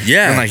 yeah.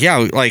 And like,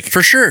 yeah, like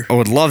for sure. I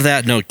would love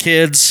that. No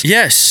kids.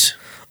 Yes.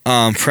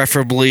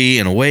 Preferably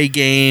an away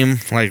game.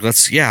 Like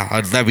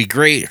that'd be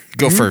great.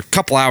 Go for a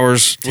couple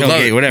hours,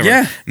 tailgate, whatever.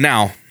 Yeah.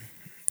 Now,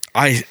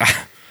 I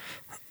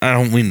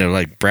don't mean to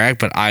like brag,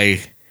 but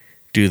I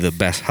do the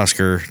best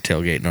Husker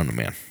tailgate known to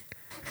man.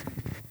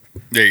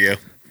 There you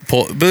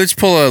go. Let's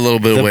pull a little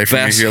bit away from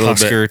you. The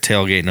best Husker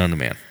tailgate known to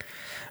man.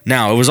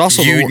 Now, it was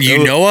also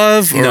you know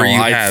of, or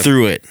I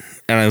threw it,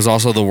 and it was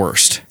also the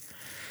worst.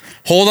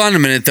 Hold on a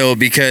minute though,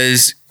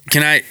 because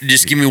can I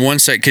just give me 1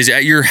 sec? Because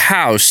at your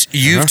house,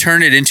 you've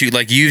turned it into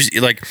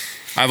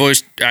I've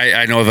always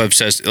I know I've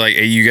obsessed like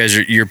you guys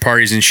are your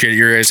parties and shit at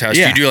your guys' house.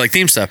 Yeah. You do like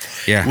theme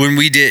stuff. Yeah. When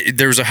we did,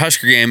 there was a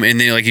Husker game,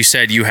 and then like you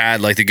said, you had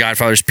like the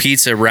Godfather's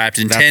pizza wrapped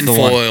in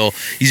tinfoil.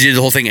 You did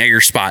the whole thing at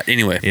your spot.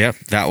 Anyway. Yep,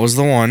 that was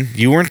the one.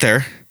 You weren't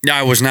there. No,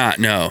 I was not.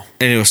 No.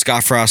 And it was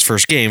Scott Frost's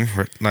first game.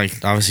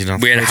 Like obviously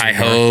not. We had high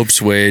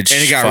hopes, which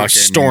and it got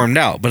stormed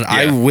out. But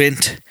I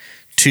went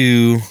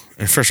to.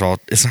 And first of all,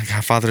 it's not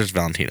Godfather, it's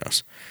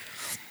Valentino's.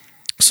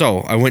 So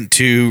I went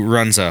to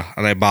Runza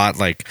and I bought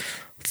like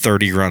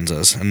 30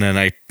 Runzas, and then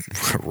I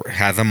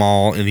had them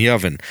all in the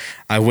oven.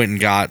 I went and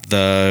got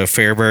the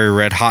Fairbury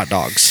Red hot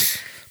dogs,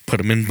 put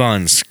them in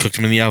buns, cooked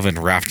them in the oven,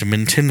 wrapped them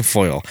in tin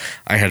foil.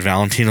 I had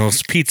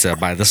Valentino's pizza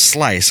by the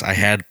slice. I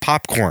had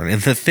popcorn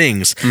and the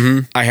things.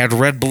 I had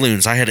red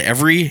balloons. I had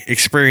every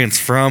experience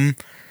from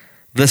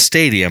the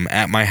stadium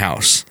at my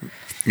house.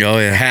 Oh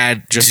yeah.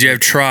 Did you have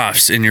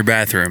troughs in your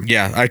bathroom?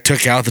 Yeah, I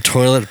took out the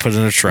toilet, put it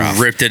in a trough,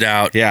 ripped it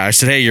out. Yeah, I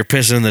said, "Hey, you're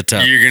pissing in the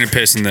tub. You're gonna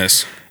piss in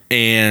this."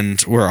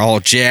 And we're all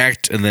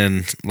jacked, and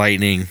then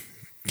lightning,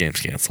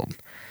 game's canceled.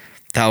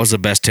 That was the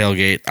best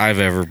tailgate I've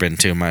ever been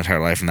to in my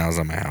entire life, and that was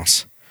at my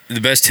house.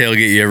 The best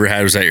tailgate you ever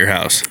had was at your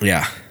house.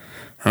 Yeah.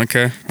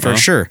 Okay. For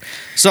sure.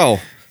 So,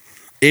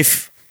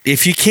 if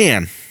you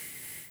can,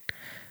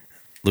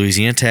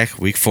 Louisiana Tech,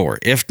 week 4.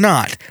 If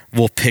not,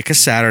 we'll pick a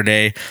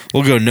Saturday.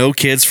 We'll go no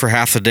kids for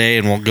half the day,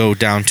 and we'll go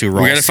down to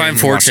Ralston. We got to find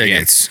 4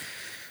 tickets.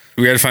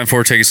 We got to find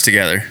 4 tickets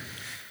together.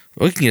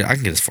 I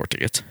can get us 4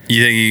 tickets.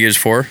 You think you can get us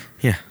 4?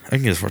 Yeah, I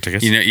can get us 4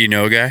 tickets. You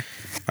know a guy?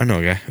 I know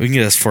a guy. We can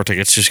get us 4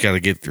 tickets. Just got to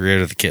get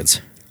rid of the kids.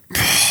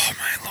 Oh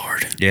my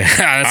lord! Yeah,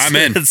 I'm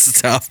in.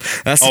 That's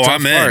tough. That's the tough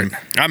I'm part. in.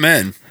 I'm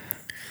in.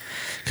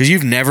 Because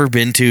you've never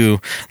been to,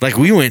 like,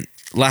 we went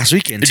last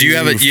weekend. Do you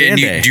have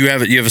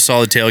a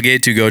solid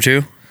tailgate to go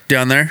to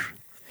down there?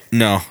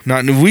 No,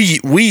 not. We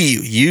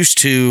used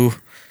to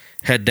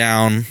head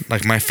down,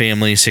 like my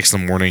family, 6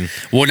 in the morning.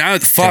 Well, now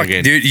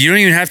dude, you don't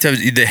even have to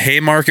have the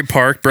Haymarket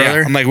Park, brother.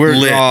 Yeah, I'm like, we're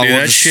lit. Dude,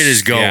 that just, shit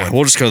is going. Yeah,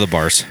 we'll just go to the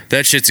bars.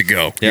 That shit's a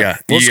go. Yeah,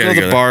 we'll just go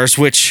to the bars.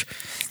 Which,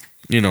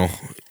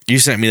 you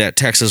sent me that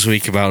text this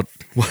week about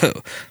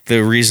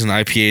the reason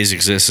IPAs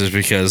exist is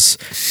because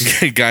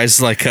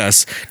guys like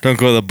us don't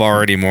go to the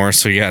bar anymore.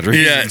 So you had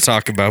reason to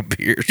talk about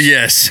beers.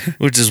 Yes,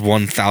 which is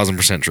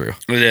 1,000% true.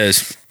 It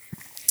is.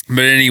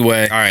 But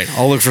anyway, all right,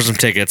 I'll look for some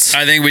tickets.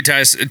 I think we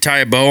tie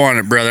a bow on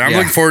it, brother. I'm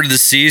looking forward to the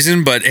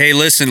season. But hey,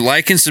 listen,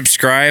 like and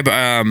subscribe.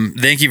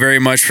 Thank you very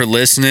much for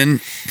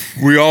listening.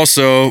 We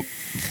also,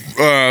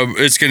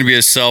 it's going to be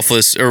a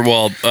selfless, I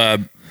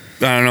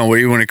don't know what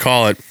you want to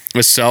call it,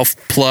 a self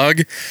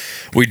plug.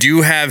 We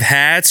do have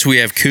hats. We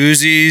have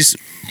koozies.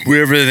 We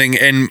have everything,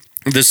 and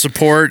the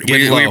support.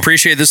 We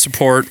appreciate the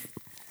support.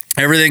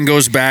 Everything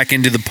goes back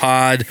into the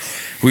pod.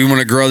 We want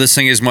to grow this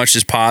thing as much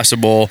as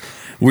possible.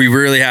 We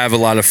really have a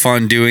lot of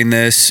fun doing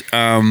this.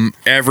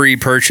 Every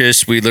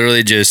purchase, we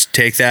literally just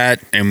take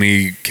that and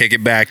we kick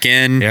it back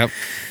in. Yep.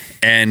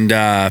 And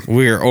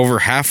we're over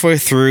halfway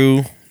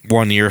through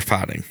 1 year of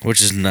potting,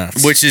 which is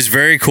nuts. Which is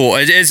very cool.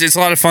 It's a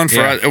lot of fun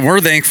for us. And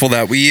we're thankful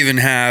that we've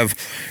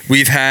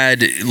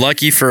had,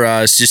 lucky for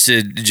us,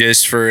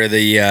 just for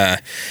the,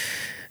 I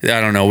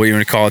don't know what you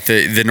want to call it,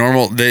 the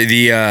normal,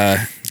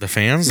 the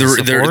fans,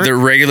 the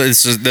regular,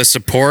 the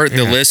support,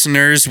 the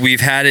listeners. We've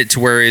had it to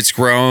where it's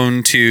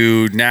grown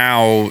to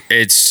now.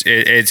 It's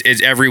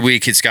every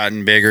week it's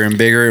gotten bigger and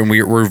bigger, and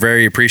we're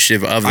very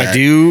appreciative of that. I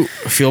do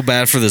feel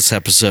bad for this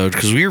episode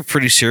because we were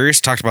pretty serious,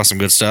 talked about some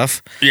good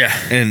stuff. Yeah,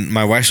 and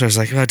my wife was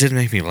like, "Oh, it didn't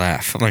make me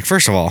laugh." I'm like,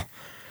 first of all,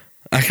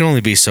 I can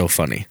only be so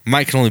funny.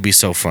 Mike can only be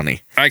so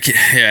funny.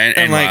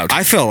 And like loud.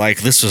 I felt like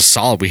this was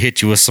solid. We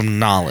hit you with some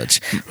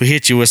knowledge. We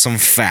hit you with some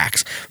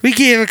facts. We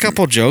gave a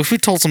couple jokes. We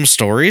told some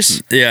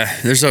stories. Yeah,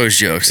 there's always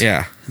jokes.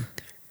 Yeah.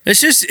 It's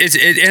just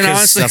and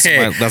honestly,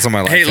 that's what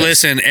my life Hey, is.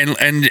 listen,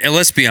 and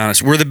let's be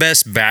honest. We're the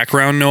best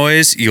background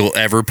noise you'll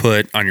ever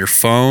put on your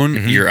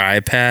phone, your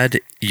iPad,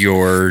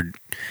 your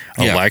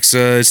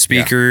Alexa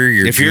speaker,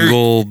 your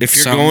Google. If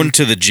you're going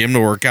to the gym to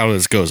work out,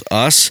 it goes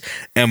us,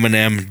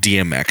 Eminem,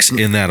 DMX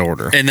in that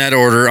order. In that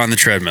order on the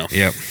treadmill.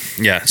 Yep.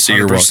 Yeah. So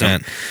you're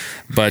welcome.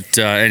 But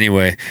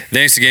anyway,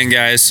 thanks again,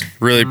 guys.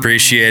 Really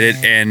appreciate it.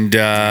 And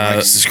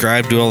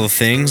subscribe, do all the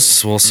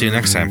things. We'll see you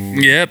next time.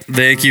 Yep.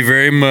 Thank you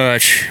very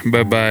much.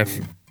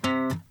 Bye-bye.